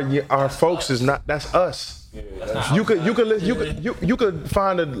our folks is not. That's us. You could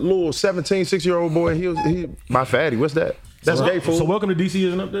find a little 16-year-old boy. He my fatty. What's that? That's gay food. So welcome to DC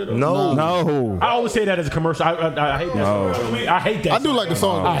isn't up there though? No. I always say that as a commercial. I hate that song. I hate that I do like the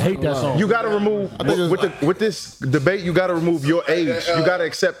song. I hate that song. You got to remove with this debate. You got to remove your age. You got to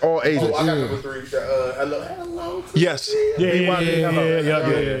accept all ages. I got number 3. Hello. Yes.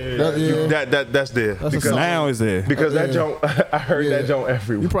 That's there. Because Now is there. Because that joint, I heard that joint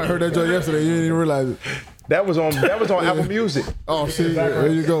everywhere. You probably heard that joke yesterday. You didn't even realize it. That was on Apple Music. Oh, see, there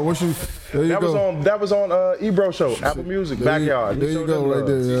you go. That was on Ebro show, Apple Music, Backyard. There you go, right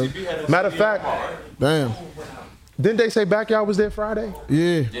there. Yeah. Matter of fact, Damn. didn't they say Backyard was there Friday?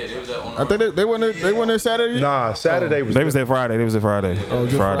 Yeah. I think they went there Saturday. Nah, Saturday was. They was there Friday. Oh,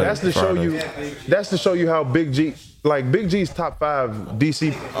 just Friday. That's to show you. That's to show you how Big G, like Big G's top 5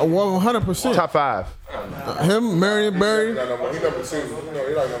 DC. 100%. Top 5. Him, Marion Barry. He number 2.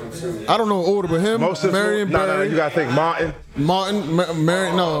 He like number 2. I don't know order, but him, Marion No, Barry. you gotta think Martin.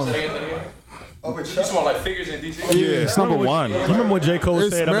 Marion. No. You smell like figures in DC? Yeah, it's number 1. You remember when J. Cole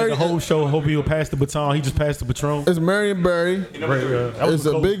It's said, I Mary- made the whole show, hope he'll pass the baton. He just passed the Patron. It's Marion Barry. That was It's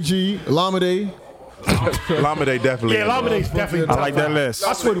a Cole. Big G. Lamade. Lamade definitely. Yeah, Lamade's definitely I top like that 5. list.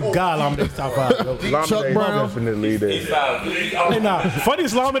 I swear to God, Lamade's top 5. Yo. Lamade Chuck Brown. definitely there. Hey, nah,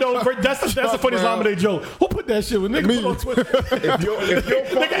 funniest Lamade, that's the funniest Brown. Lamade joke. Who put that shit with nigga put on Twitter? If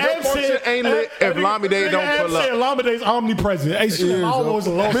your function ain't lit, if Lamade don't pull up. Lamade's omnipresent. Hey, shit, I almost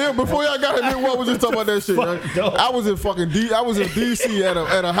lost. Man, before y'all got here, what was just talking about that shit? Man? Fuck, I was in DC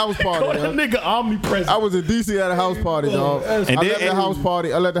at a house party. That Man. nigga omnipresent. I was in DC at a house party, dog. I then- left the house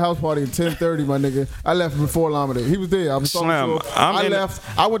party. I left the house party at 10:30, my nigga. I left before Lamade. He was there. I was talking Slim, to him. I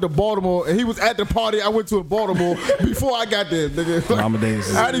left. I went to Baltimore, and he was at the party. I went to Baltimore before I got there, nigga.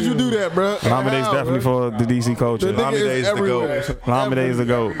 Lamade's- How did you do that, bro? Lamade's How, definitely bro? for the DC culture. The nigga Lamade's is the GOAT. everywhere. Lamade's the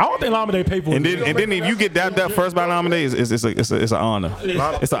GOAT. I don't think Lamade paid for it. And then if you get dapped up first by Lamade, it's an honor.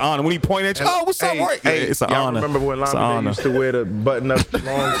 It's an honor. When he point at you, oh, what's up, right? Hey, It's an y'all honor. remember when It's an Lamade honor. used to wear the button up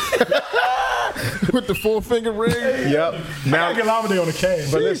long? With the 4-finger ring. Yep. Now Now, get Lamade on the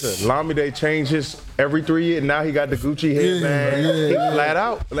cash. but listen, Lamade changed his every 3 years. Now he got the Gucci headband. He flat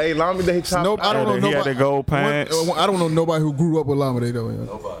out. Hey, Lamade top. Nope, I don't know He nobody. had the gold pants. I don't know nobody who grew up with Lamade though.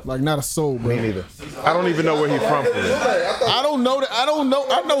 Yeah. Like not a soul, bro. Me neither. I don't even know where he from. For real. I don't know that. I don't know.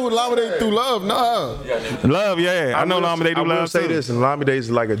 I know Lamade through love. Nah, Love, yeah. I know Lamade do I will love say too. this, and Lamade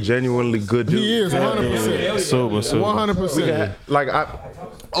is like a genuinely good dude. he is 100%. Super. 100%. Like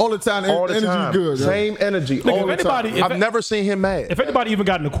All the time. all the Energy time, good. yo. same energy all the if time. anybody- if I've never seen him mad. If anybody even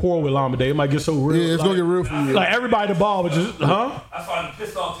got in a quarrel with Lamade, it might get so real. Yeah, it's gonna get real for you. Like everybody at the bar was just, huh? That's why I'm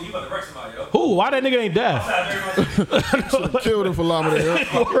pissed off to you about to wreck somebody, yo. Who? Why that nigga ain't deaf? Killed him for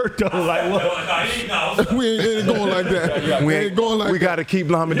Lamade. yo. Word though, like what? We ain't going like that. We ain't going like We that. got to keep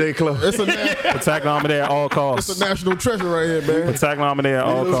Lamade close. It's a Protect Lamade at all costs. it's a national treasure right here, man. Protect Lamade at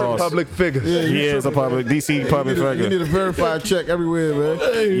all He's a costs. public figure. He is a public DC public You figure. need a verified check everywhere,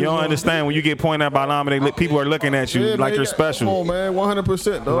 man. You don't understand when you get pointed at by Lamade, people are looking at you Yeah, like man, you're Come special. on, man.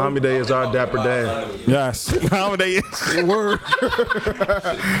 100%, dog. Lamade is our dapper dad. Yes, Lamade is. Word.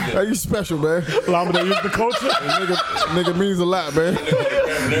 Hey, you special, man. Lamade used the culture. Nigga means a lot, man.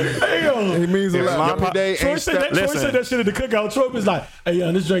 He means a lot. Lamade Troy ain't said, that, Listen. Troy said that shit at the cookout. Troy was like, hey,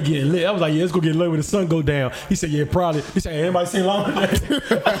 yo, this drink getting lit. I was like, yeah, it's gonna get lit when the sun go down. He said, yeah, probably. He said, hey, anybody seen Lamade?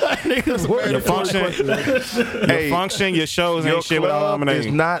 Niggas word. Your function, your shows Your ain't shit without club is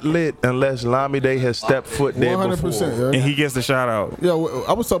Lamade. not lit unless Lamade has stepped foot there 100%, before. yo. And he gets the shout out. Yo,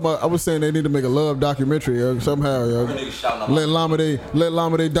 I was saying they need to make a love documentary, yo, somehow, yo. Let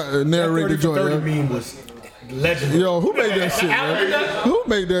Lamade narrate the joint, 30 yo. meme was legendary. Yo, who made that shit, yo? Who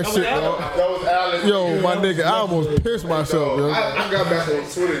made that shit, yo? That was Alex. Yo, my nigga, I almost pissed myself, yo. I got back on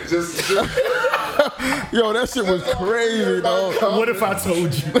Twitter just Yo, that shit was crazy, dog. What if I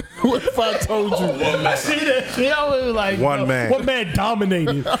told you? What if I told you? I see that shit. I was like, One yo, man. One man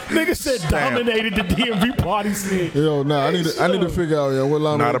dominated. Nigga said dominated the DMV party scene. Yo, nah, I need to figure out, yo, what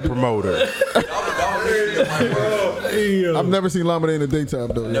Lamade Not a do. promoter. I've never seen Lamade in the daytime,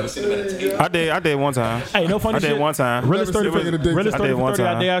 though. Yo. I did one time. Hey, no funny I shit. did one time. Realest Never 30 seen it in the realest daytime. 30 I did one for 30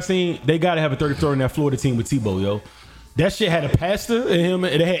 out time. there I seen, they gotta have a 30 in that Florida team with Tebow, yo. That shit had a pastor and him.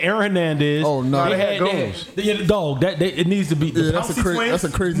 They had Aaron Hernandez. Oh, no. They They had Gomes. The dog. It needs to be. Yeah, The that's a Pouncey cra- twins, that's a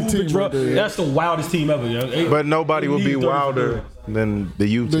crazy moving team drug- right there, yeah. That's the wildest team ever, yo. But nobody They would be need 30 for wilder than the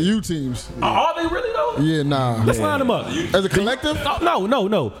youth. The U teams. Are they really though? Yeah, nah. Let's line them up. As a collective?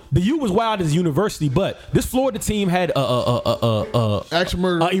 No. The U was wild as university, but this Florida team had Action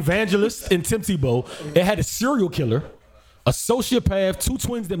murder. evangelist in Tim Tebow. It had a serial killer. a sociopath, 2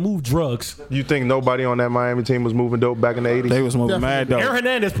 twins that move drugs. You think nobody on that Miami team was moving dope back in the 80s? They was moving mad though. Aaron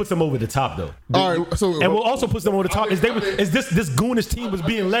Hernandez puts them over the top, though. All right, so And we'll also put them over the top. Is this goonish team was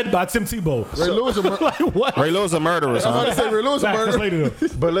being led by Tim Tebow? Ray Lewis a murderer. Like what? Ray Lewis a murderer, I'm about to son. say Ray Lewis a Back murderer. later, though.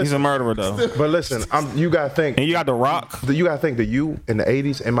 But He's listen, a murderer though. but listen, you gotta think. And you got The Rock. You gotta think the U in the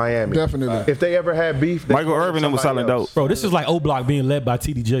 80s in Miami. Definitely. If they ever had beef, they Michael called Irvin and was somebody selling else. dope. Bro, this is like O-Block being led by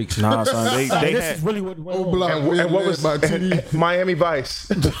TD Jakes. Nah, son. They This had is really what went O on. Block And what was by TD. Miami Vice?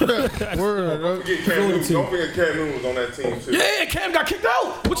 Word. Forget Cam Newton. Don't forget Cam Newton was on that team too. Yeah, Cam got kicked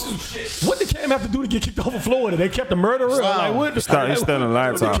out. What did Cam have to do to get kicked off of Florida? They kept the murderer. Like what? He's stealing a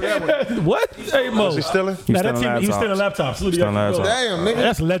laptop. What? Hey Mo, Was he stealing? Nah, that stealing team, he was stealing laptops. laptops. Salute Stealing you. laptops. Damn, nigga.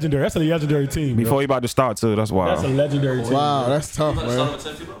 That's legendary. That's a legendary team. bro. Before he about to start too. That's That's a wild. legendary team. Wow, that's tough, man.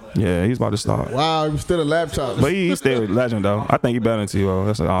 Yeah, he's about to start. Wow, he was still a laptop. But he's still a legend though. I think he better than T.O.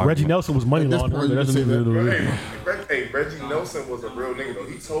 That's an argument. Reggie Nelson was money At this laundering. point, That's you a can say little Hey, Reggie Nelson was a real nigga though.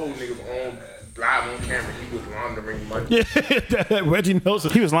 He told niggas on live on camera he was laundering money. Yeah, Reggie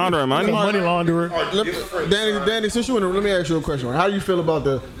Nelson. He was laundering money. money launderer. Danny, since you in, let me ask you a question. How do you feel about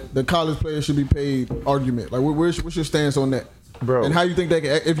the college players should be paid argument? Like, what's your stance on that? Bro. And how you think they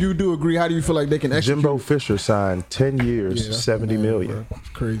can, if you do agree, how do you feel like they can execute? Jimbo Fisher signed 10 years, Yeah, that's 70 bad, million. bro. It's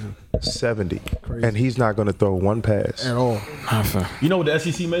crazy 70. Crazy. And he's not going to throw one pass. at all. You know what the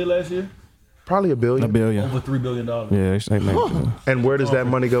SEC made last year? Probably $1 billion. A billion. Over $3 billion. Yeah, they make And where does that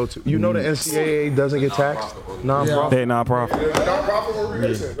money go to? You know the NCAA doesn't get taxed? Non-profit? They're non-profit. They're not profit or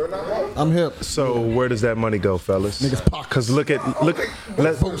reason. They're not profit. I'm hip. So where does that money go, fellas? Niggas pockets. Because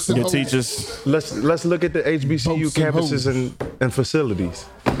let's Your teachers. let's look at the HBCU Boats and campuses and facilities.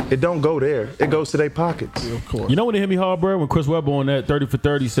 It don't go there. It goes to their pockets. Of course. You know when it hit me hard, bro? When Chris Webber on that 30 for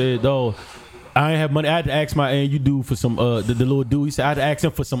 30 said, "Oh, I ain't have money. I had to ask my aunt, you do for some the little dude." He said I had to ask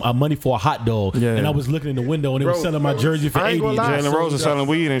him for some money for a hot dog. Yeah. And I was looking in the window and they Bro, was selling my jersey for I ain't 80. gonna lie. Jalen Rose is selling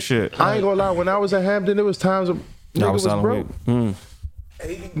weed and shit. I ain't gonna lie. When I was at Hampton, there was times I nigga was was selling broke. weed.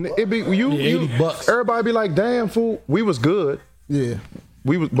 It be you, Yeah, you $80. Everybody be like, "Damn fool, we was good. Yeah.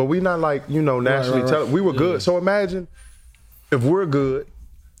 But we not like nationally. right. We were good. So imagine if we're good.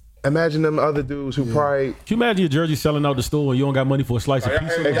 Imagine them other dudes who probably Can you imagine your jersey selling out the store and you don't got money for a slice of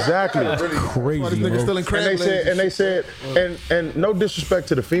pizza? exactly. Why this Crazy, nigga bro. still in crab And they said, and no disrespect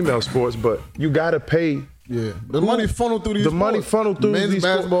to the female sports, but you gotta pay. yeah. The money funneled through these The money sports. funnel through men's these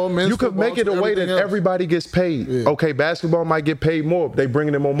basketball, sports. men's You could football, make it a way that everything else. everybody gets paid. Yeah. Okay, basketball might get paid more. They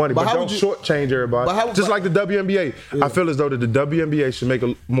bringing in more money, But but how don't would you- shortchange everybody. but how- Just like the WNBA, I feel as though that the WNBA should make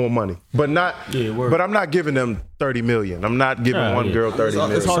more money, but not. Yeah, word. But I'm not giving them 30 million. I'm not giving Nah, one yeah. girl 30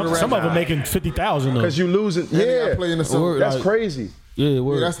 million. It's hard to wrap Some of them making 50,000 though. Because you losing. they Yeah, gotta play in the summer. that's Like- crazy. Yeah, Yeah,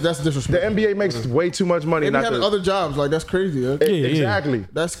 word. that's The disrespectful. NBA makes way too much money. They be Not having to, other jobs. Like, that's crazy. Yeah. Yeah. exactly.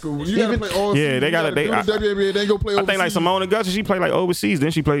 That's cool. You gotta Even- play all Yeah, season. they You gotta- they- do the WNBA, then go play I think like overseas. Simone Augusta, she played like overseas.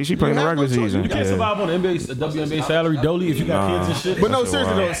 Then she played in the have regular no choice. season. You can't Yeah. survive on the WNBA salary, Dolly, if you got kids and shit. But no, That's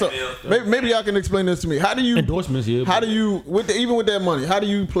seriously wild. though. So maybe y'all can explain this to me. How do you Endorsements, yeah. How do you even with that money? How do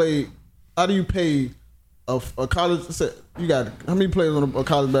you play? How do you pay a college? You got how many players on a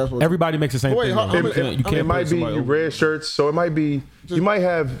college basketball team? Everybody makes the same Wait, thing. how- though. how You many- can't, you can't It might pay be somebody over. red shirts, so it might be. You might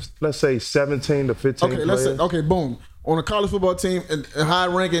have, let's say, 17 to 15 Okay, players. let's say okay, boom. On a college football team and high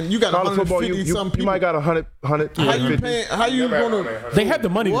ranking, you got College 150 football, you some people. might got 100. how you 50. paying? How you gonna? They have the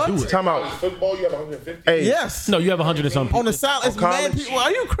money What? to do it. Time out. Football, you have 150. Hey, Yes. No, you have 100 and something. On the side, it's mad college? people. Are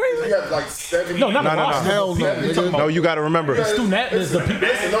you crazy? You have like 70. No, not No, the no, no. Washington. Hell no, nigga. No, you got to remember. Student athletes, the people.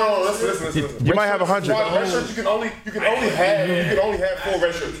 Listen, no, listen. You might have 100. Red shirts, you can only have 4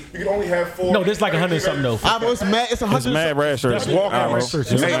 red shirts. You can only have 4. No, there's like 100 and something though. It's mad. It's 100. It's mad red shirts. It's walk-ons.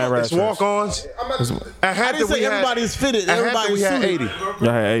 It's mad red It's shirts. walk-ons. At I Hampton, didn't say we had- everybody's fitted. At Hampton, Everybody's we had suited. 80.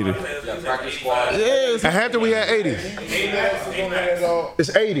 Y'all had 80. Yes. At Hampton, we had 80.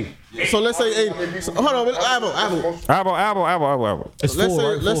 It's 80. So let's say 80. So, hold on, Apple. It's Let's four, say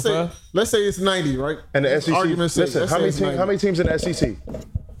right? let's Four, say five? let's say it's 90, right? And the SEC. Argument's sake, Listen, let's how say many it's teams? 90. How many teams in the SEC?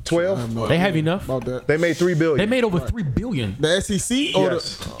 12. They have enough. About that. They made $3 billion. They made over $3 billion. The SEC or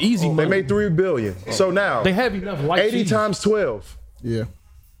Yes. Easy They money. made $3 billion. So now They have enough. White 80 cheese. times 12. yeah,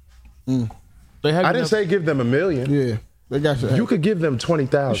 They have I didn't enough. say give them $1 million. yeah. They got you. You could give them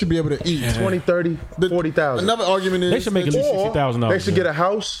 20,000. should be able to eat. 20, 30, 40,000. Another argument is They should make at least Or $60,000. they should get a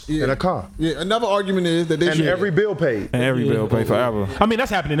house Yeah. and a car. Yeah, another argument is that they And should every bill paid. And every bill pay forever. I mean, that's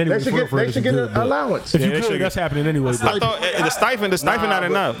happening anyway. They should get an allowance. If you Yeah, they could, should that's happening anyway. I thought the stipend not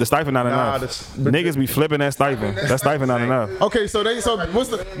enough. The stipend not enough. but- Niggas be flipping that stipend. That stipend not enough. Okay, so what's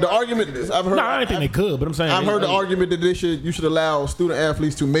the argument? I've heard. No, I didn't think they could, but I'm saying I've heard the argument that you should allow student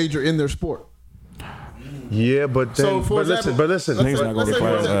athletes to major in their sport. Yeah, but then, So, for example, listen. Niggas not gonna get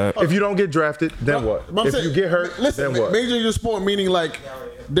class. If you don't get drafted, then what? But I'm If saying, you get hurt, listen, then what? majoring in sport meaning like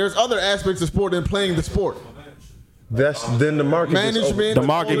there's other aspects of sport than playing the sport. Then the market gets open. Management, The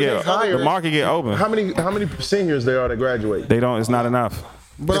market get higher. the market get open. How many seniors there are that graduate? They don't. It's not enough.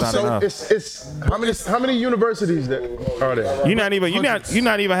 But It's I'm not saying enough. It's how many universities that are there? You're not even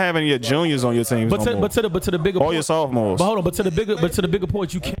having your juniors on your teams. But no more. to the bigger All point, your sophomores. But hold on, but to the bigger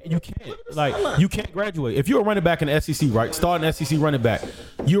point, you can't graduate. If you're a running back in the SEC, right? Starting SEC running back,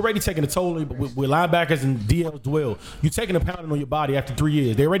 you're already taking a toll with linebackers and DLs dwell. You're taking a pounding on your body after 3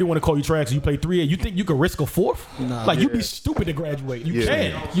 years. They already want to call you trash. So you play 3 years. You think you could risk a fourth? You'd be stupid to graduate. You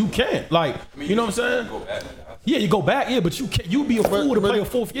can't. You can't. Like, you know what I'm saying? Yeah, you go back. Yeah, but you can't. You'd be a fool to play a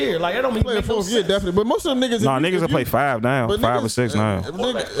fourth year. Like, that don't mean play a fourth year definitely. But most of them niggas, niggas will play 5 now, but 5 or niggas- 6 now.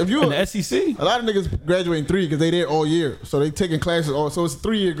 If you in the SEC. a lot of niggas graduating 3 because they there all year, so they taking classes all. So it's a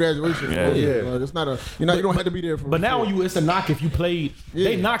 3-year graduation. Yeah. Like, it's not a you don't have to be there for. But now it's a knock if you played.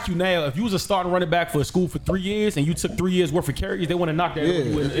 They knock you now. If you was a starting running back for a school for 3 years and you took 3 years worth of carries, they want to knock that over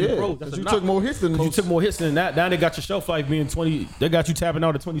you in the pros. That's a you knock. took more hits than most. You took more hits than that. Now they got your shelf life being 20. They got you tapping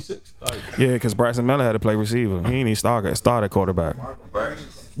out at 26. Like, Yeah, because Bryson Miller had to play receiver. He ain't even start at quarterback.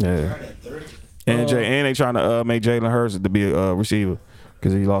 Yeah. And they trying to make Jalen Hurts to be a receiver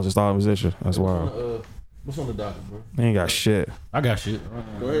because he lost his starting position. That's wild. what's on the docket, bro? He ain't got shit. I got shit.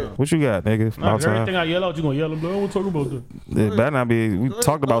 Go ahead. What you got, nigga? Nah, About time. everything I yell out, you gonna yell, bro. I want to talk about that. It better not be. We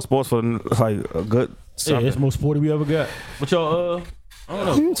talked about sports for like a good. Yeah, Something. it's the most sporty we ever got. But y'all, I don't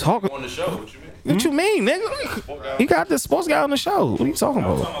know. You talking? On the show, what you mean? What you mean, nigga? You got this sports guy on the show. What are you talking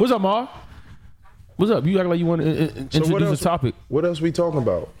about? What's up, Mar? What's up? You act like you want to introduce a topic. What else we talking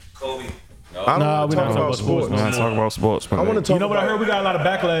about? Kobe. No. I don't Nah, want we to not talk talking about about sports. sports. We're not talking about sports. I want to talk. You know what I about- heard? We got a lot of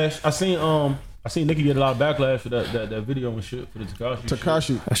backlash. I seen Nicki get a lot of backlash for that video and shit for the Tekashi.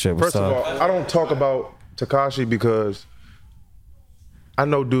 Tekashi. That shit was First of all, I don't talk about Tekashi because I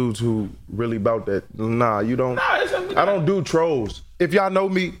know dudes who really about that. Nah, you don't. I don't do trolls. If y'all know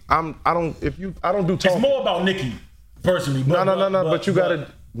me, I don't do It's talk. more about Nicki, personally. No. But you gotta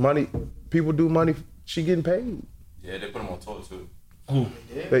money. People do money. She getting paid. Yeah, they put him on tour too.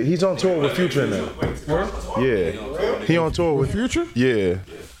 He's on tour with Future now. Yeah, he on tour with Future? Yeah,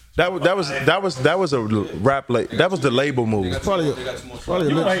 that was a rap. That was the label move. Probably You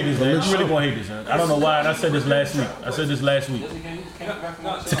gonna hate this, man. You really gonna hate this, man. I don't know why, and I said this last week.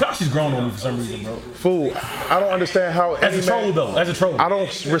 Takashi's grown on me for some reason, bro. Fool, I don't understand how. As a troll, though. As a troll. I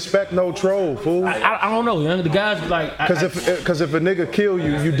don't respect no troll, fool. I don't know, man. The guys like. Because if a nigga kill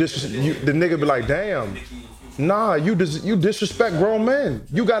you, the nigga be like, damn. Nah, you disrespect grown men.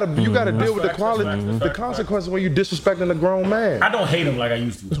 You gotta deal with the consequences when you disrespecting a grown man. I don't hate him like I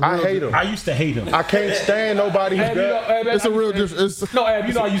used to. I hate him. I used to hate him. I can't stand nobody who's Ab, you know, got. Ab, It's a I real used to- difference. No, Ab,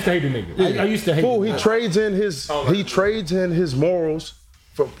 you know I used to hate the nigga. I used to hate Fool, him. he trades in his morals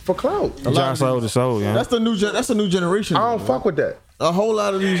for clout. John sold the soul, yeah. That's the new generation. I don't fuck with that. A whole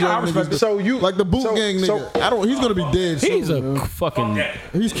lot of these young respect niggas. it. So you like the boot so- gang so- nigga. He's gonna be dead. He's soon, a man. fucking.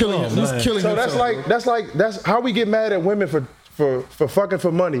 He's killing him. He's killing So himself. that's how we get mad at women for fucking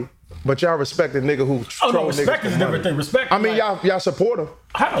for money, but y'all respect the nigga who Oh no, troll respect niggas is for a different money. thing. Respect. I mean, like, y'all support him.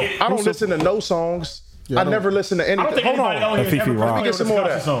 how? I don't listen to no songs. I never listen to anything. I don't think Hold anybody on. on here Fifi ever Rock. pressed play Get some more on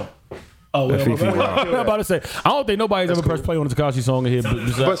of a that. Tekashi song. Oh, well, Fifi Rock. I'm about to say, I don't think nobody's ever pressed play on a Tekashi song in here.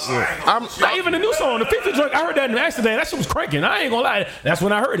 But I'm, Not even the new song, the 50 joint. I heard that in Amsterdam. That shit was cranking. I ain't gonna lie. That's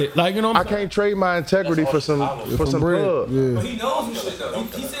when I heard it. Like, you know what I I'm saying? can't trade my integrity for some bread. plug. Yeah. But he knows who shit though.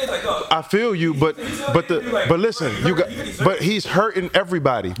 He said like, oh, I feel you, but listen, but he's hurting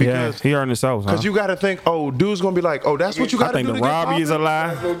everybody Yeah, because he earned himself. Huh? you got to think, oh, dude's gonna be like, oh, that's what you got I to think do the to get robbery is a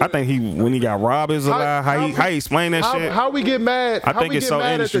popular? lie. I think when he got robbed is a lie. How he explain that shit? How we get mad? I How think we it's get so mad at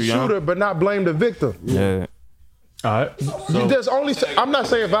the industry, young. shooter, but not blame the victim? Yeah. All right. There's only. I'm not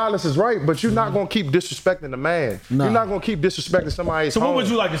saying violence is right, but you're not gonna keep disrespecting the man. Nah. You're not gonna keep disrespecting somebody's So what home. would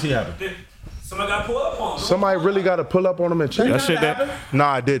you like to see happen? somebody got pulled up on him. Somebody really got to pull up on him and check. That shit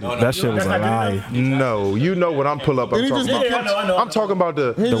Nah, I didn't. that shit was a That's not lie. No, you know what I'm pull up. I'm Did he talking just about. get I know. I'm talking about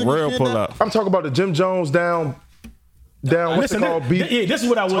the The real pull up. I'm talking about the Jim Jones down. What's it called? Beat. Yeah, this is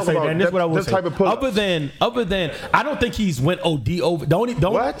what I will Talk say, about man. This is what I will them say. type of pull-ups. Other than, I don't think he's went OD over.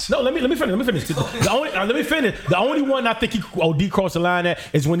 What? No, let me finish. Let me finish. The only one I think he OD crossed the line at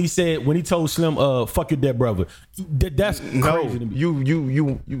is when he told Slim, "Fuck your dead brother." That's No, crazy to me.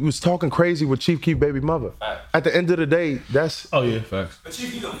 you was talking crazy with Chief Keef baby mother. At the end of the day, that's. Oh yeah, facts. But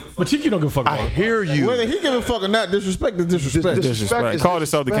Chief, you don't give a fuck. But Chief, you don't give a fuck I about it. hear you. Whether he give a fuck or not, disrespect is disrespect. Disrespect. is Called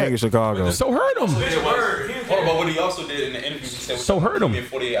himself the king of Chicago. So hurt him. His word. Hold on, but what he also did in the interview, he said, So hurt him. In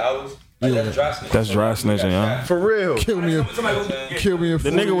 48 hours. That's dry snitching. That's dry snitching, yeah. For real. Kill me in The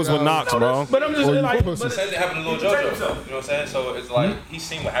nigga was with Knox, bro. But I'm just like, The same thing happened to Lil JoJo. You know what I'm saying? So it's like he's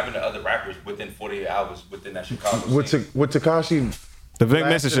seen what happened to other rappers within 48 hours within that Chicago With scene. Tekashi, The Vic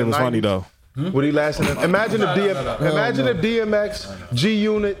Mensa shit was funny though. would he last in the, imagine if DMX, G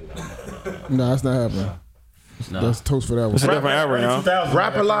Unit, Nah, that's not happening. That's toast for that one. It's a different era, yo.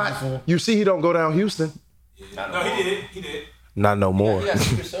 rap a lot. You see, he don't go down Houston. No, he did. He did. Not no more. He got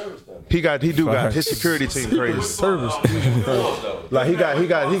Secret Service though. He got his security team crazy. Service. Like he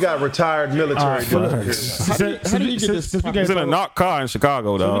got retired military. dudes. How did he get this? He's in a knock car in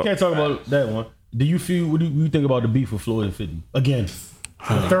Chicago, we dog. can't talk about that one. Do you feel? What do you think about the beef with Floyd and 50 again?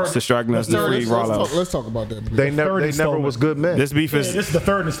 It's distracting us to free Rollo. Let's talk about that. They never installment. was good men. This beef Yeah, is, this is the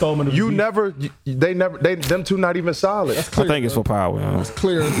third installment of the beef. Them two not even solid. I think it's for power, yo. It's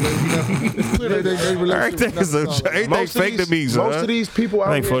clear. It's clear that they Everything is everything fake to me, son. Most of these people out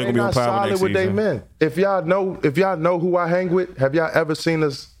I think here Floyd they gonna be not on power solid next with their season. men. If y'all know who I hang with, have y'all ever seen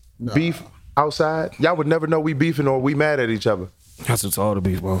us beef outside? Y'all would never know we beefing or we mad at each other. That's what's all the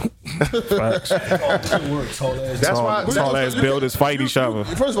beef, bro. Facts. That's why. Tall ass builders fight each other.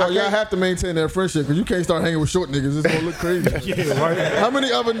 First of all, y'all have to maintain that friendship because you can't start hanging with short niggas. It's gonna look crazy. Yeah, right. How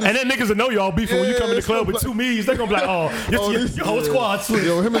many other? And then niggas will know y'all beefing when you come in the it's club gonna with two me's. They gonna be like, oh, this your whole squad sweet.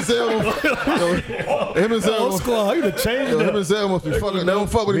 Yo, him and Zell. Him and Zell. Whole squad, you done changed Him it. and Zell must be fucking. They don't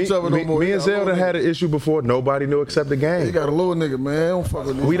fuck with each other no more. Me and Zelda had an issue before. Nobody knew except the He game. got a little nigga, man. They don't fuck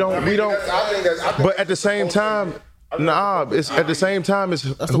with me. We don't. But at the same time, nah. It's at the same time. It's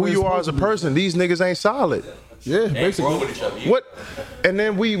the who way you it's are as a supposed to be. person. These niggas ain't solid. Yeah, basically. with each other. What? And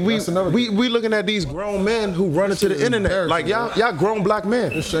then we another looking at these grown men who run into the internet. Like y'all grown black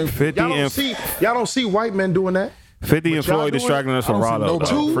men. It's shameful. 50 Y'all don't see white men doing that. 50 and y'all Floyd doing? distracting us from I don't see Rollo.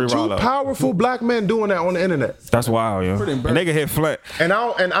 nobody. dog. Free Two Rollo. powerful black men doing that on the internet. That's wild, yo. Pretty And they can hit flat. And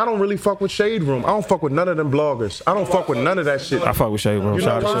I don't really fuck with Shade Room. I don't fuck with none of them bloggers. I don't fuck with none of that shit. I fuck with Shade Room. You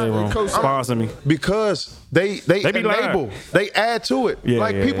Shout out know to why? Shade Room. Sponsor me. Because they be enable, lying. they add to it. Yeah,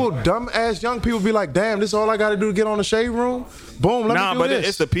 like yeah, people, dumb ass young people be like, damn, this is all I gotta do to get on the Shade Room. Boom, let Nah, me do but this.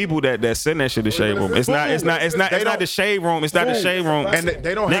 it's the people that send that shit to Shade Room. It's not the Shade Room. It's not the Shade Room. And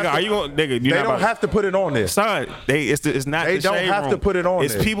they don't Nigga, have to, are you gonna nigga? You they not don't about- have to put it on there. Son, it's not They the don't Shade have Room. to put it on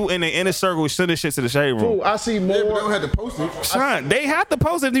It's there. people in the inner circle sending shit to the Shade Room. Fool, I see Yeah, but they don't more. have to post it. Son, they have to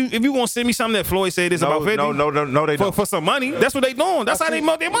post it. If you gonna send me something that Floyd said is about 50, No, they don't. for some money, that's what they doing. That's how they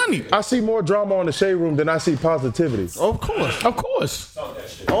make their money. I see more drama on the Shade Room than I see positivity. Of course. Of course.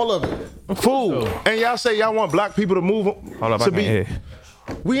 All of it. Fool. And y'all say y'all want black people to move Hold up, I to can't be. hear.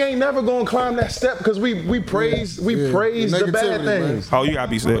 We ain't never gonna climb that step because we praise Yeah, the bad negativity, man. things. Oh, you gotta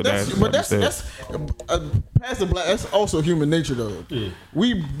be still, That's, man. but that's past the black. That's also human nature, though.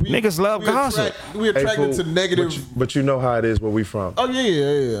 We Niggas love gossip. We attracted to negative. But you know how it is where we from. Oh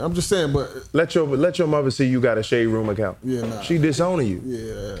yeah. I'm just saying, but Let your mother see you got a Shade Room account. Yeah, nah. She disowning you.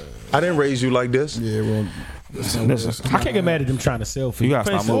 yeah, I didn't raise you like this. yeah. Well, Listen, I can't get mad at them trying to sell for you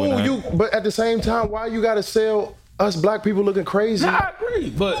gotta stop moving. Fool, that. but at the same time, why you gotta sell us black people looking crazy? Nah, I agree,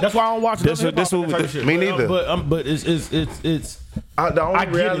 but that's why I don't watch This hip-hop will- and that type of shit. me neither. But it's The I only get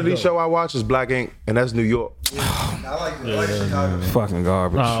it, reality though. show I watch is Black Ink, and that's New York. I like Chicago. Fucking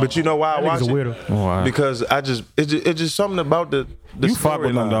garbage. But you know why I that watch nigga's a it? weirdo. Why? Because it's just something about the You fuck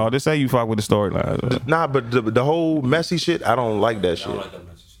with them, storyline. dog. They say you fuck with the storyline. Nah, but the whole messy shit, I don't like that shit.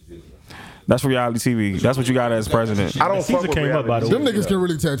 That's reality TV. That's what you got as president. I don't Caesar fuck with came up, by the reality. way. them niggas can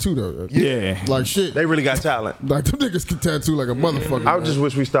really tattoo though. Yeah. Like shit. They really got talent. Like them niggas can tattoo like a motherfucker. I man. just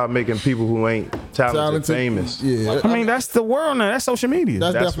wish we stopped making people who ain't talented famous. Yeah, I mean, that's the world now. That's social media.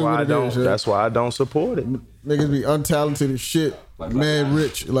 that's That's definitely why I what it don't. is. Yeah. That's why I don't support it. Niggas be untalented as shit, mad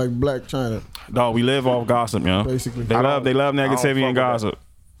rich like Black China, Dog, we live off gossip, yo. basically. They love negativity fuck and with gossip.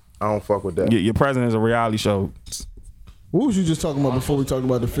 I don't fuck with that. Your president is a reality show. What was you just talking about before we talked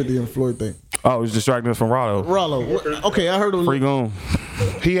about the 50 and Floyd thing? Oh, it was distracting us from Rollo. Rollo. Okay, I heard him. Free goon.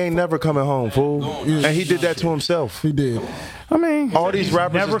 He ain't never coming home, fool. And he did that to himself. He did. I mean, All these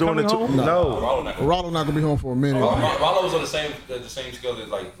rappers never is doing it coming too. home? No. Rollo not gonna be home for a minute. Rollo was on the same scale as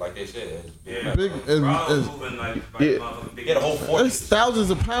like they said. Big as He had a whole fortune. there's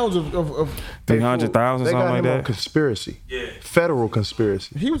thousands of pounds of 300,000, They something got like him on that. conspiracy. Yeah. Federal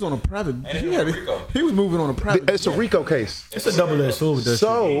conspiracy. he was on a private. he was on Rico. He was moving on a private. It's a RICO case. It's a double-edged sword with that shit.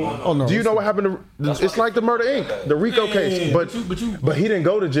 So, no, do you know what happened to? It's like the Murder Inc. The RICO case, but he didn't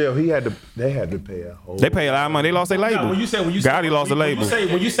go to jail. They had to pay a whole. They pay a lot of money. They lost their label. When you Gotti lost the label.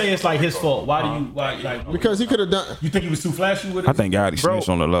 When you say it's like his fault, why do you like? Because he could have done. You think he was too flashy with it? I think Gotti snitched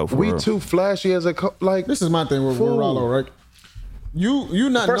on the low. For We real. too flashy as a like. This is my thing with Fool. Rollo, right? You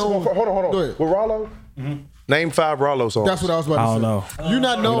not First know. of all, hold on. Go ahead. With Rollo, Name 5 Rollo songs. That's what I was about to say. I don't know. You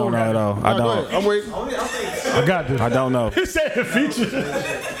not We know. don't know at all. I Nah, go don't. ahead. I'm waiting. I got this. I don't know. He said the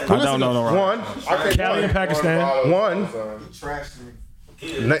feature. I don't know no Rollo. One. Cali and Pakistan. One.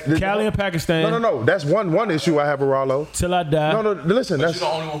 Cali and Pakistan. No. That's one issue I have with Rollo. Till I die. No. Listen. But That's you're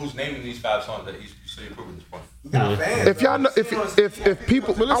the only one who's naming these 5 songs that so you're proving this point. if y'all know, if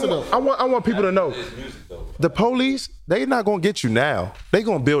people. But listen I want people to know. It's music though. The police, they not gonna get you now. They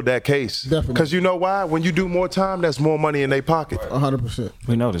gonna build that case. Definitely. Because you know why? When you do more time, that's more money in their pocket. 100%.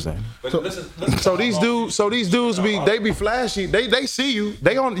 We know this thing. But listen. So these dudes be flashy. They see you.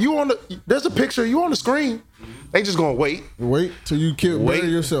 There's a picture. You on the screen. They just gonna wait Wait till you bury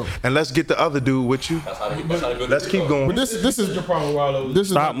yourself. and let's get the other dude with you. That's how they build Let's keep going. But this is the problem with Rollo. this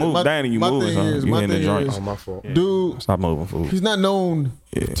is Stop moving. Danny, you moving, son. You My in the thing joint. is, Oh, my fault. dude, Stop moving, fool. he's not known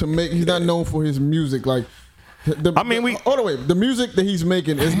to make. He's not known for his music. Like, hold on, wait. The music that he's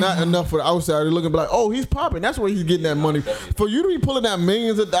making is not enough for the outsider looking and be like, oh, he's popping. That's where he's getting that money. For you to be pulling out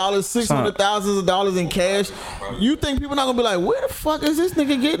millions of dollars, $600,000 in cash, you think people not gonna be like, where the fuck is this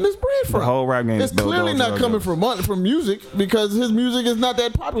nigga getting this bread from? The whole rap game It's is built clearly on not drug coming dealers. from music because his music is not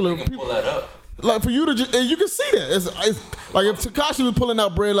that popular. Pull that up. Like for you to just, and you can see that. It's like if Tekashi was pulling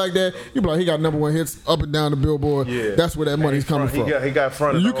out bread like that, you'd be like, he got #1 hits up and down the Billboard. Yeah. That's where that money's coming from. He got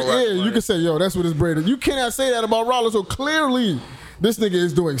fronted. You can, you can say, yo, that's what his bread is. You cannot say that about Rollo. So clearly, this nigga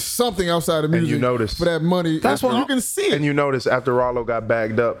is doing something outside of music. you notice. For that money. That's what you can see it. And you notice after Rollo got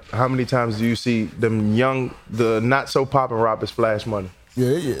bagged up, how many times do you see the not so popping rappers flash money?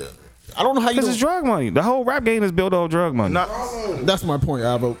 Yeah. I don't know how you. Because it's drug money. The whole rap game is built on drug money. That's my point,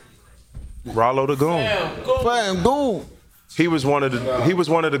 Avo. Rollo the Goon. Fam, goon. He was one of the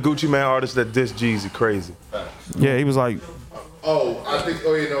Gucci Man artists that dissed Jeezy crazy. Yeah, he was like, Oh, I think.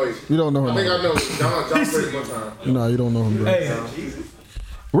 Oh, yeah, no, wait. You don't know him. I think I know. John played one time. No, you don't know him, bro.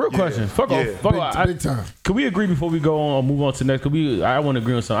 Real question. Fuck off. Big time. Could we agree before we go on or move on to next? I want to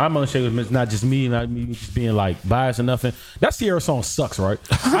agree on something. I'm gonna say it's not just me, not me just being like biased or nothing. That Sierra song sucks, right?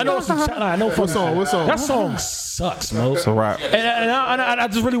 I know it's I know What song? that song sucks, Mo. it's a rap. And I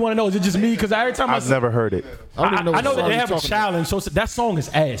just really want to know, is it just me? Because every time I've never heard it. I don't even know. I know what that song they you're have a talking challenge, so that song is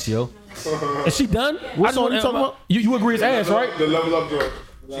ass, yo. Is she done? What song you talking about? You agree it's ass, right? The Level Up joint.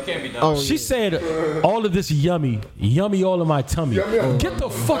 She can't be done. Oh, She said, all of this yummy all in my tummy. Get the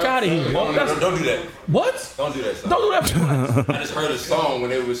fuck out of here. Don't do that. What? Don't do that. Son. Don't do that. I just heard a song when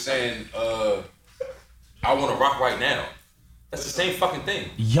they was saying, I want to rock right now. That's the same fucking thing.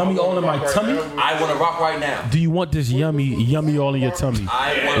 Yummy all in my tummy? I want to rock right now. Do you want this yummy all in your tummy?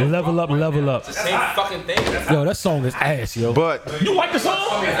 I want to Level up. It's the same fucking thing. Yo, that song is ass, yo. But You like the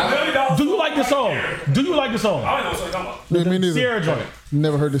song? Do you like the song? Do you like the song? Me neither. Sierra joint.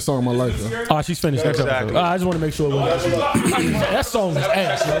 Never heard this song in my life, though. Oh, she's finished. Next episode. I just want to make sure it was. That song is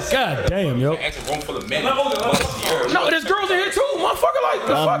ass, yo. God damn, yo. Actually, room full of men. No, there's girls in here too, motherfucker. Like,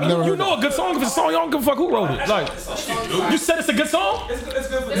 the fuck? never You heard know a good song. If it's a song, you don't give a fuck who wrote it. Like, you said it's a good song?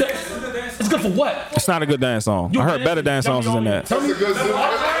 It's good for what? It's not a good dance song. I heard better dance songs than that. It's a good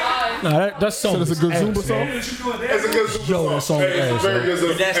Zumba. Nah, that song So it's a is good ass, Zumba song? man. It's a good Zumba Yo, that song It's ass, a very good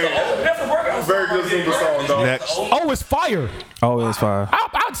Zumba. That's the Very good Zumba song, dog. next, Oh, it's fire. Oh, it's fire.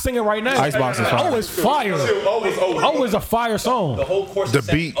 I'd sing it right now. Icebox is fire. Oh, it's fire. Oh, it's a fire song. The whole course The is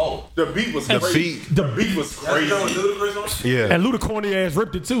saying, beat. Oh, The beat was crazy. beat. The beat was crazy. yeah, And Luda corny ass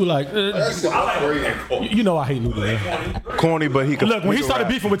ripped it too. Like, That shit was crazy. you know I hate Luda, man. corny, but he could. Look, when he could started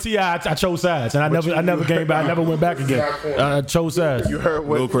rap. beefing with T.I., I chose sides, and I never came back. I never went back again. I chose sides. You heard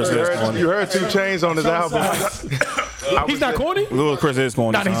what? Lil Chris is corny. You heard 2 Chainz on his album. He's not corny. Lil Chris is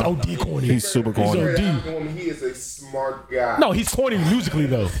corny. Nah, he's son. OD corny. He's super corny. He's OD. He is a smart guy. No, he's corny musically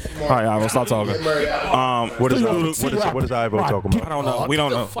though. All right, Ivo, stop talking. What is Ivo talking about? I don't know. We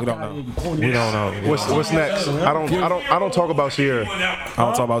don't know. We don't know. We don't know. What's next? I don't talk about Sierra. I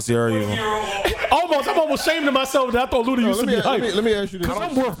don't talk about Sierra either. I'm almost ashamed of myself that I thought Luda used to be hype. Let me ask you this.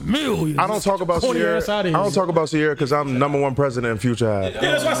 I'm worth millions. I don't talk about Corny Sierra. ass outta I here. don't talk about Sierra because I'm #1 president in Future High. Yeah,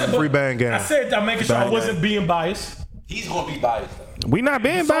 that's what I said. Free band gang. I said I'm making sure I wasn't being biased. he's gonna be biased. Though. We not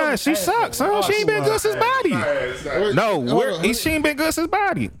being biased. She sucks, son. She ain't been good since body. No, she ain't been good since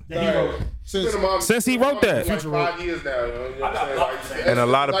body. Since he wrote that. Like 5 years now. You know what I'm saying? And a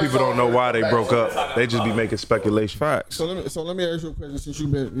lot of people don't know why they broke up. They just be making speculation. Facts. So let me ask you a question. Since you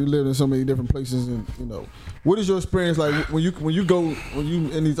live in so many different places, and what is your experience like when you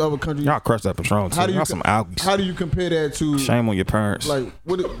in these other countries? Y'all crush that Patron too. Y'all some alkies. How do you compare that to? Shame on your parents. Like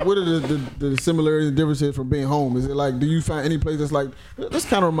what are the similarities and differences from being home? Is it like, do you find any place that's like, this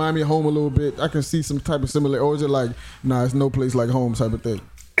kind of remind me of home a little bit? I can see some type of similarity, or is it like, nah, it's no place like home type of thing?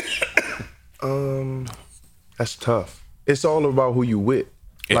 That's tough. It's all about who you with.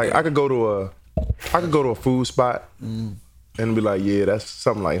 Like I could go to I could go to a food spot and be like, yeah, that's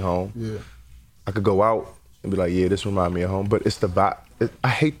something like home. Yeah. I could go out and be like, yeah, this remind me of home. But it's the vibe. I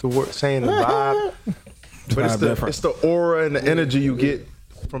hate the word saying the vibe, but it's the aura and the energy you get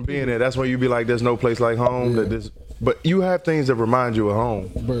from being there. That's when you be like, there's no place like home. Yeah. But you have things that remind you of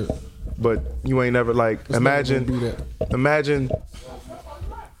home. But you ain't never like imagine.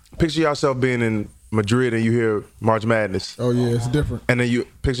 Picture yourself being in Madrid and you hear March Madness. Oh yeah, it's different. And then you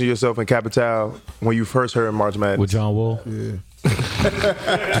picture yourself in Capital when you first heard March Madness with John Wall. Yeah.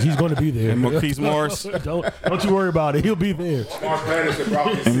 He's going to be there. And Marquise Morris. Don't you worry about it. He'll be there. March Madness and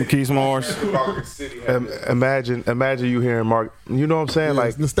Rocket And Marquise Morris. Imagine you hearing Mark. You know what I'm saying? Yeah,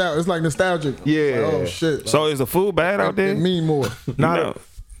 like it's like nostalgic. Yeah. Like, oh shit. So is the food bad out there? It mean more.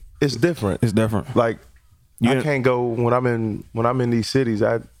 It's different. It's different. Like I can't go when I'm in these cities.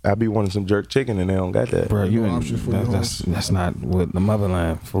 I be wanting some jerk chicken and they don't got that. Bro, that's not what the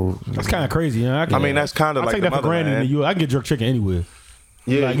motherland food. That's kind of crazy. You know? I mean, that's kind of like take that for granted in the U.S. I can get jerk chicken anywhere.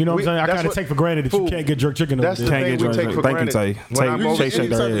 Yeah, like, you know what I'm saying? I kind of take for granted that you can't get jerk chicken. That's the thing we take for granted. Thank you,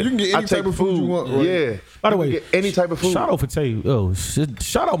 Tay. You can get any type of food you want. Right? Yeah. By the way, any type of food. Shout out for Tay. Oh,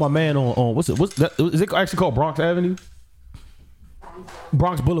 shout out my man on what's that? Is it actually called Bronx Avenue?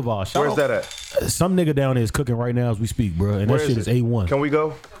 Bronx Boulevard. Where's that at? Some nigga down there is cooking right now as we speak, bro. And that shit is A1. Can we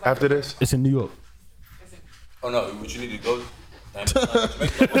go after this? It's in New York. Oh no, what you need to go. Why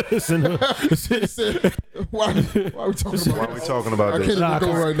are we talking about this? I can't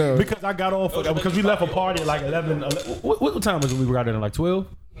even go right now. Because I got off because we left a party at like 11. What time was it when we got there? Like 12?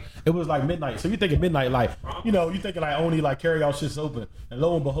 It was like midnight. So you thinking midnight, like, you know, you thinking like only like carry out shit's open. And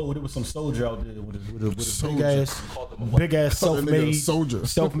lo and behold, there was some soldier out there with a big ass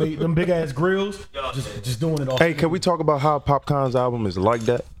self-made, them big ass grills, just doing it all. Hey, can we talk about how Popcorn's album is like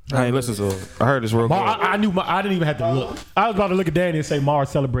that? I ain't listen to it. I heard this real quick. I didn't even have to look. I was about to look at Danny and say Mars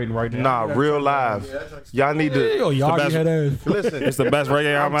celebrating right now. Nah, real live. Y'all need to. Listen, it's the best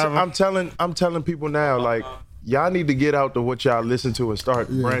reggae album ever. I'm telling people now, like, y'all need to get out to what y'all listen to and start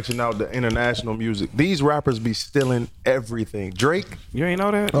branching out the international music. These rappers be stealing everything. Drake, you ain't know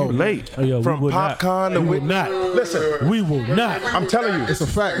that? Oh, late. From Popcorn to we will not. Listen, we will not. I'm telling you, it's a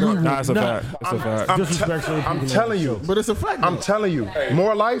fact. Nah, it's a fact. It's a fact. I'm telling you, but it's a fact. I'm telling you,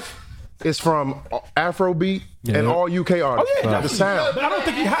 More Life is from Afrobeat and all UK artists. Oh, yeah, the sound. But I don't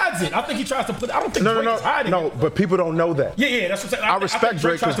think he hides it. I think he tries to put. I don't think Drake's hiding it. No, but people don't know that. Yeah, that's what I'm saying. I respect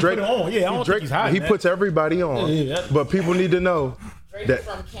Drake because Drake. Yeah, I don't think he's hiding he puts everybody on. Yeah. But people need to know Drake that is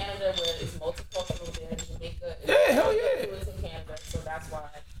from Canada, where it's multicultural there in Jamaica. Yeah, hell yeah. It's in Canada, so that's why.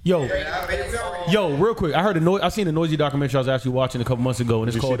 Yo, real quick, I seen a Noisy documentary I was actually watching a couple months ago, and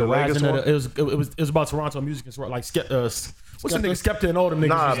it's called The Rising of the. It was about Toronto music and like what's the nigga Skepta and all them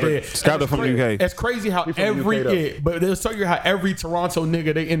niggas was there. Skepta from the UK. It's crazy how but they'll tell you how every Toronto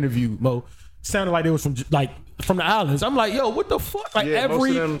nigga they interviewed, Mo, sounded like they was from the islands. I'm like, yo, what the fuck? Like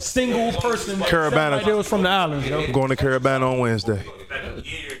every single person Carabana, like they was from the islands. Yo. I'm going to Carabana on Wednesday.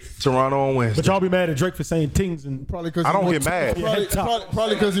 Toronto on Wednesday. But y'all be mad at Drake for saying things and probably because I don't get mad.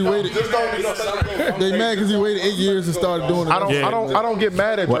 Probably because he waited. They mad because he waited 8 years and started doing it. I don't get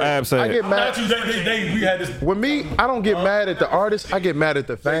mad at Drake. What Ab said. I get mad. With me, I don't get mad at the artist. I get mad at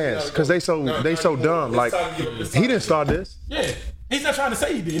the fans because they so dumb. Like he didn't start this. Yeah. He's not trying to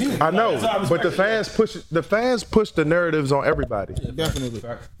say he did. I know, but the fans push the narratives on everybody. Yeah, definitely.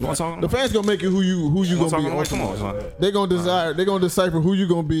 The fans gonna make it who you gonna be. Come on, They're gonna decipher who you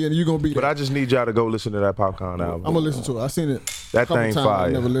gonna be and you gonna be. But I just need y'all to go listen to that Popcorn album. I'm gonna listen to it. I seen it. That thing fire.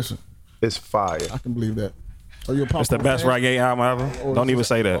 I never listened. It's fire. I can believe that. It's the best reggae album ever. Don't even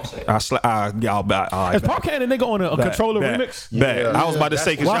say that. Y'all bet. Is Popcorn a nigga on a controller remix? Bet. I was about to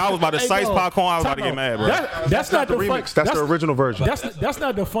say because y'all was about to say Popcorn. I was about to get mad, bro. That's not the remix. That's the original version. That's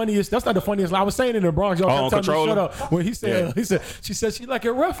not the funniest. That's not the funniest. I was saying in the Bronx, y'all kept telling me to shut up when he said she said she like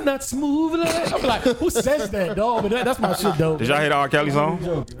it rough, not smooth. I'm like, who says that, dog? But that's my shit, though. Did y'all hear the R. Kelly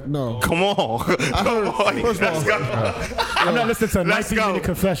song? No. Come on. Let's go. I'm not listening to a 19-minute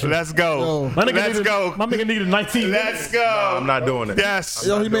confession. Let's go. Let's go. My nigga needed 19. Let's go. No, I'm not doing it. Yes.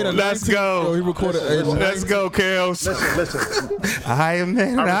 Yo, he made a Let's 19. go. Yo, he recorded a Let's go, Kels. Listen. I am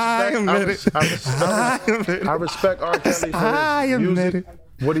it. I respect R. Kelly for his music,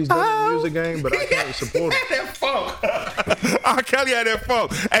 what he's done in the music game, but I can't support him. That funk. R. Kelly had that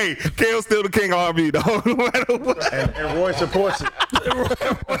funk. Hey, Kels still the king of R&B, though. No matter what. And Roy supports it.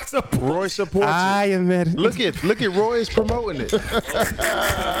 Roy supports it. I am it. Look at Roy's promoting it.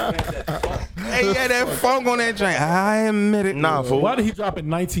 He had that funk on that joint. I admit it. Nah, fool. Why did he drop a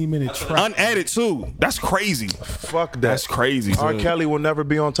 19-minute track? Unedited too. That's crazy. Fuck that. That's crazy. R. Too. Kelly will never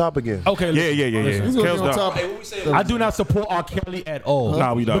be on top again. Okay. Yeah. He's gonna be on top. I do not support R. Kelly at all.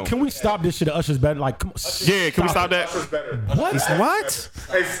 Nah, we don't. But can we stop this shit? The Usher's better. Like, come on. Yeah, can we stop that? Better. What? What?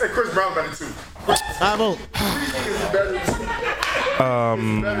 Hey, Chris Brown better too. I vote.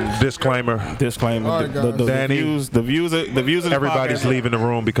 Disclaimer. All right, guys. The Danny. views of the Everybody's podcast. leaving the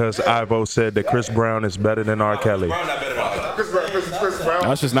room because Ivo said that Chris Brown is better than R. Kelly. Brown not better than R. Kelly. Chris Brown.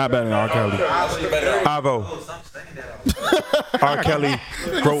 That's just not better than R. Kelly. Ivo. R. Kelly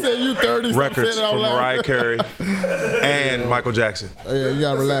broke Said you 30. records Say it out from loud. Mariah Carey and Michael Jackson. Yeah, you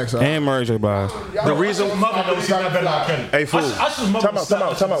gotta relax. Huh? And Mary J. Blige. The reason, Mother knows he's not better than R. Kelly. hey fool, Usher's mother time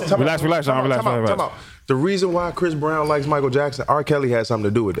out. Relax, John. Relax. Time out. The reason why Chris Brown likes Michael Jackson, R. Kelly had something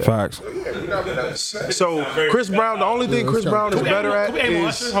to do with that. Facts. So Chris Brown, the only thing Chris Brown is better at Can we aim for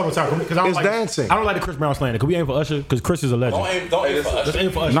is Usher? Hold on, sorry. Because I don't is like dancing. I don't like the Chris Brown slander. Can we aim for Usher? Because Chris is a legend. Don't aim for us. Let's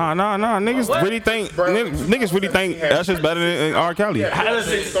aim for Usher. Nah. Niggas really think Usher's better than R. Kelly.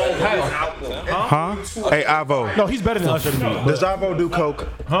 Huh? Hey Ivo, No, he's better than Usher to me. does Ivo do coke?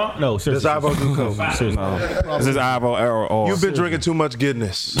 Huh? No, Does seriously. Ivo do coke? This is Ivo era. You've been drinking too much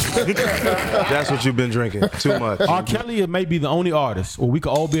Guinness. That's what you've been drinking. Too much. R. Kelly may be the only artist where we could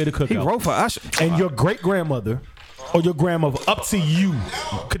all be at a cookout. He wrote for Usher. And your great grandmother or your grandmother, up to you,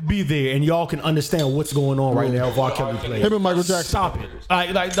 could be there, and y'all can understand what's going on right now if R. Kelly plays. Him and Michael Jackson. Stop it.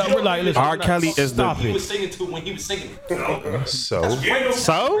 Listen, R. Kelly is stop He it. was singing to when he was singing. So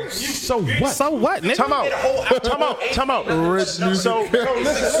So what? So what, nigga? time out. So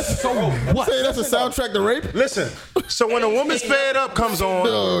What? Say that's a soundtrack to rape. listen. So when a woman's fed up comes on,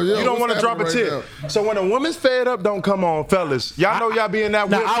 Yo, you don't what's want to drop a happening tip. right So when a woman's fed up don't come on, fellas. Y'all know y'all be in that.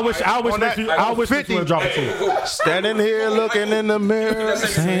 Now whip I wish on that you 50. would drop it to you. Standing here looking in the mirror,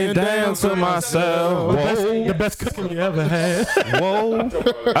 Saying down to myself. The best cooking we ever had. Whoa.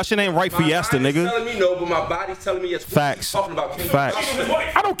 That shit ain't right Fiesta, nigga. Telling me no, but my body's telling me it's Facts. Talking about King Facts.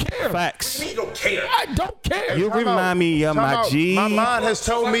 I don't care. Facts. You don't care. I don't care. You remind me of my G. My mind has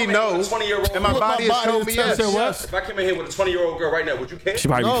told me no, and my body has told me yes. If I came in here with a 20-year-old girl right now, would you care? She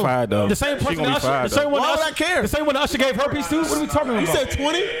probably be fired though. The same She person gonna be Usher, fired the same though. one Why would Usher, I care? The same one Usher gave herpes to? What are we talking about? You said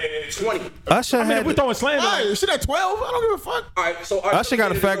 20? 20. Usher I mean, if had we're throwing slander. Hey, shit at 12? I don't give a fuck. All right, so Usher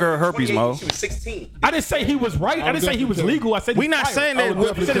got a fat girl herpes, Mo. She was 16. I didn't say he was right. I didn't say he was legal. I said We he's not fire. saying that.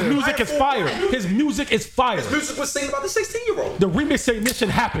 I said his music is fire. His music is fire. Music was singing about the 16-year-old. The remix ignition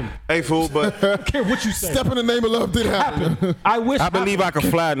happened. Hey fool, but I don't care what you say. Step in the Name of Love did happen. Happened. I wish. I believe I can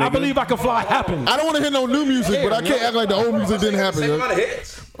fly, nigga. I believe I can fly. Happened. I don't want to hear no new music, but I can't act like the old music didn't happen. Same Yo. amount of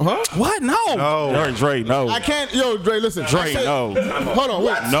hits. What? No. Dre, no. I can't. Yo, Dre, listen. Dre, I said- no. Hold on,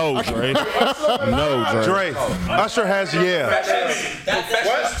 wait. No, Dre. No, Dre. Dre, Usher has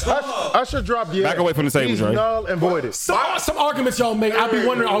Usher dropped yeah. Back away from the table, He's Dre. null and voided. Some arguments y'all make, I be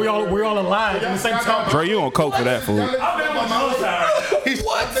wondering, we're all aligned at the same time. Dre, you on coke for that, fool.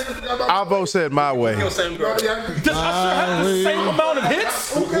 Ivo said my way. Kill same girl. Does Usher have the same amount of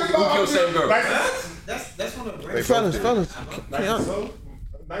hits? Who killed same girl? Fellas.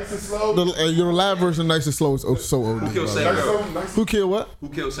 Nice and slow. Your live version, Nice and Slow, is so OD. Who killed same girl? Who killed what? Who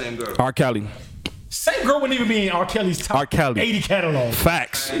killed same girl? R. Kelly. Same girl wouldn't even be in R. Kelly's top R. Kelly. 80 catalog.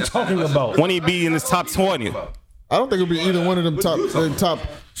 Facts. What are you talking about? When he be in his top 20. I don't think it'll be either one of them top part of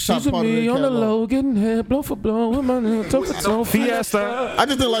the catalog. getting head, blow for blow, with my toe for toe. Fiesta. I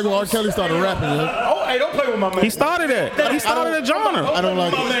just didn't like when R. Kelly started rapping. Yo. Oh, hey, don't play with my man. He started it. He started a genre. I don't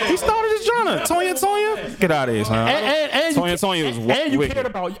like it. He started his genre. Tonya. Get out of here, son. And Tonya was and you wicked. cared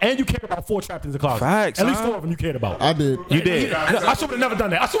about 4 Trapped in the Closet. Facts, At least huh? 4 of them you cared about. I did. You did. I should have never done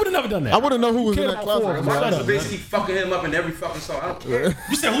that. I wouldn't know who was in Cared that about closet. 4. bro. Shut up. Mr. Biggs keep fucking him up in every fucking song. I don't care.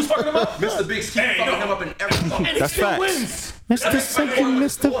 You said who's fucking him up? Mr. Biggs keep fucking him up in every song. And he That's still facts. wins. Mr. Sinking,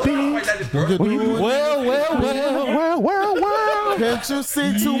 Mr. B. Well. Can't you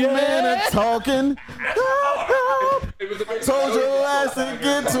see two men are talking? Told your ass to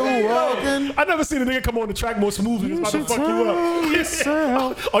get to walking. I never seen a nigga come on the track more smoothly. It's about to fuck you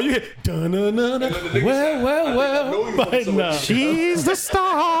up. Oh, you hear dun-dun-dun-dun. Well. But nah. She's the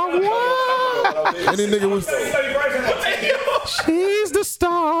star. Wow. Any nigga was She's the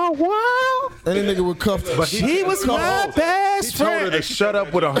star. Wow. any nigga with cuffed, but She was my best best He told her friend. to shut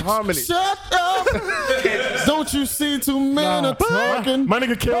up with a harmony. Shut up! Don't you see two men are talking? My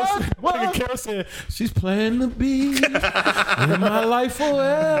nigga Kel said she's playing the beat in my life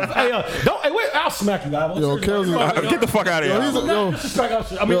forever. Hey, wait, I'll smack you, guys. Yo, Kel's Get the fuck out of here. he's Don't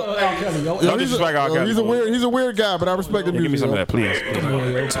disrespect our Kelly. He's a weird guy, but I respect the music. Give me some of yo. that,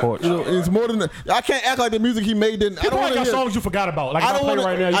 please. Torch. You know, it's more than I can't act like the music he made didn't. I don't want to got hear songs you forgot about. Like I don't want to.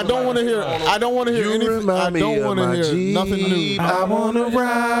 Right now, I don't want to hear. I don't want to hear anything. I don't want to hear nothing new. I want to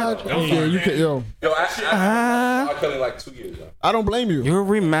ride. Yeah, you can. Yo, I Kelly like 2 years. I don't blame you. You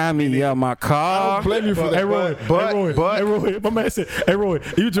remind me of my I car. don't blame you for that. Hey Roy, hey Roy, my man said, hey Roy,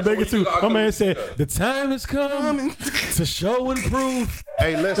 you Jamaican too. My man said, the time has come to show and prove.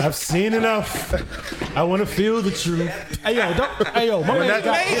 Hey, listen. I've seen enough. I want to feel the truth. Hey yo, my man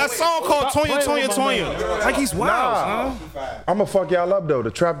Made a song called Tonya Tonya Tonya. Like he's wild, huh? I'm gonna fuck y'all up though. The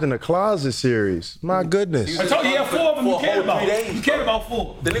Trapped in the Closet series. My goodness. I told you, yeah, 4 of them you For a cared whole about. 3 days, You cared about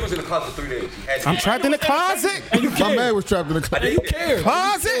 4. The nigga was in the closet for 3 days. He had to I'm trapped in the closet. And you My cared. man was trapped in the closet. And you cared.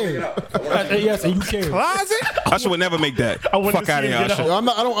 Closet. Yes, and you cared. Closet. Usher would never make that. I wanted Fuck to out of see here, him get Usher. out. I'm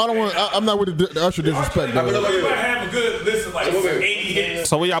not. I don't want. I'm not with the Usher disrespect. Look, Though. look, look, look. have a good list of like 80 hits.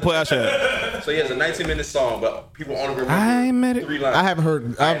 So where y'all put Usher at? So he has a 19-minute song, but people only remember I admit it. 3 lines. I haven't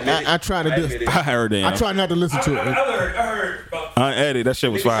heard. I tried to. admit it. I heard it. I tried not to listen to it. I heard about Unedited. That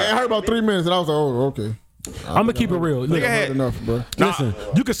shit was I fire. heard about 3 minutes and I was like, oh, okay. I'm gonna keep it real. Look, I heard enough, bro. listen,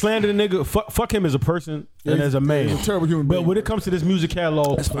 you can slander the nigga, fuck him as a person and as a man. He's a terrible human But being. when it comes to this music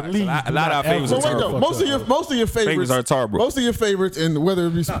catalog, please, A lot of our favorites So are wait terrible. though, most of your favorites Favorites are terrible. Most of your favorites, and whether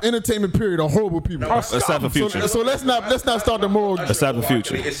it be entertainment period or horrible people. Except for Future. So let's not start the moral. Except for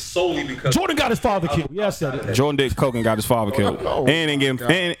Future. It's solely because Jordan got his father killed. Yeah, I said it. Jordan did coke and got his father killed, and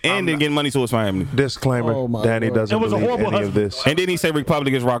didn't get money to his family. Disclaimer: Oh, my Danny God. doesn't It was a believe horrible any of husband. this. And then he said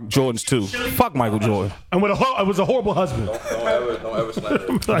Republicans rock Jordans too. Fuck Michael Jordan. And it was a horrible husband. don't ever slander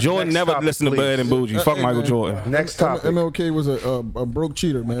him. Jordan never topic, listened to please. Bud and Bougie. Fuck Michael Jordan. Next topic. MLK was a broke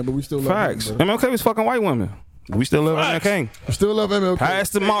cheater, man, but we still love Facts. him. brother. MLK was fucking white women. We still love that king. We still love MLK.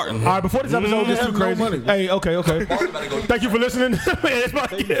 Pastor Martin. All right, before this episode gets too have no crazy. money. Hey, okay. Thank you for listening. It's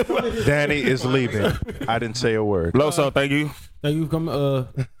my- Danny is leaving. I didn't say a word. Loso, thank you. Thank you for coming.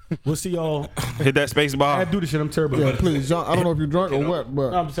 We'll see y'all. Hit that space I bar. do this shit. I'm terrible. Yeah, please, John. I don't know if you're drunk or what,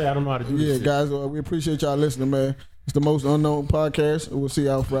 but I'm saying I don't know how to do this. yeah, shit. guys, we appreciate y'all listening, man. It's the Most Unknown Podcast. We'll see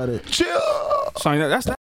y'all Friday. Chill. Sorry, that's that.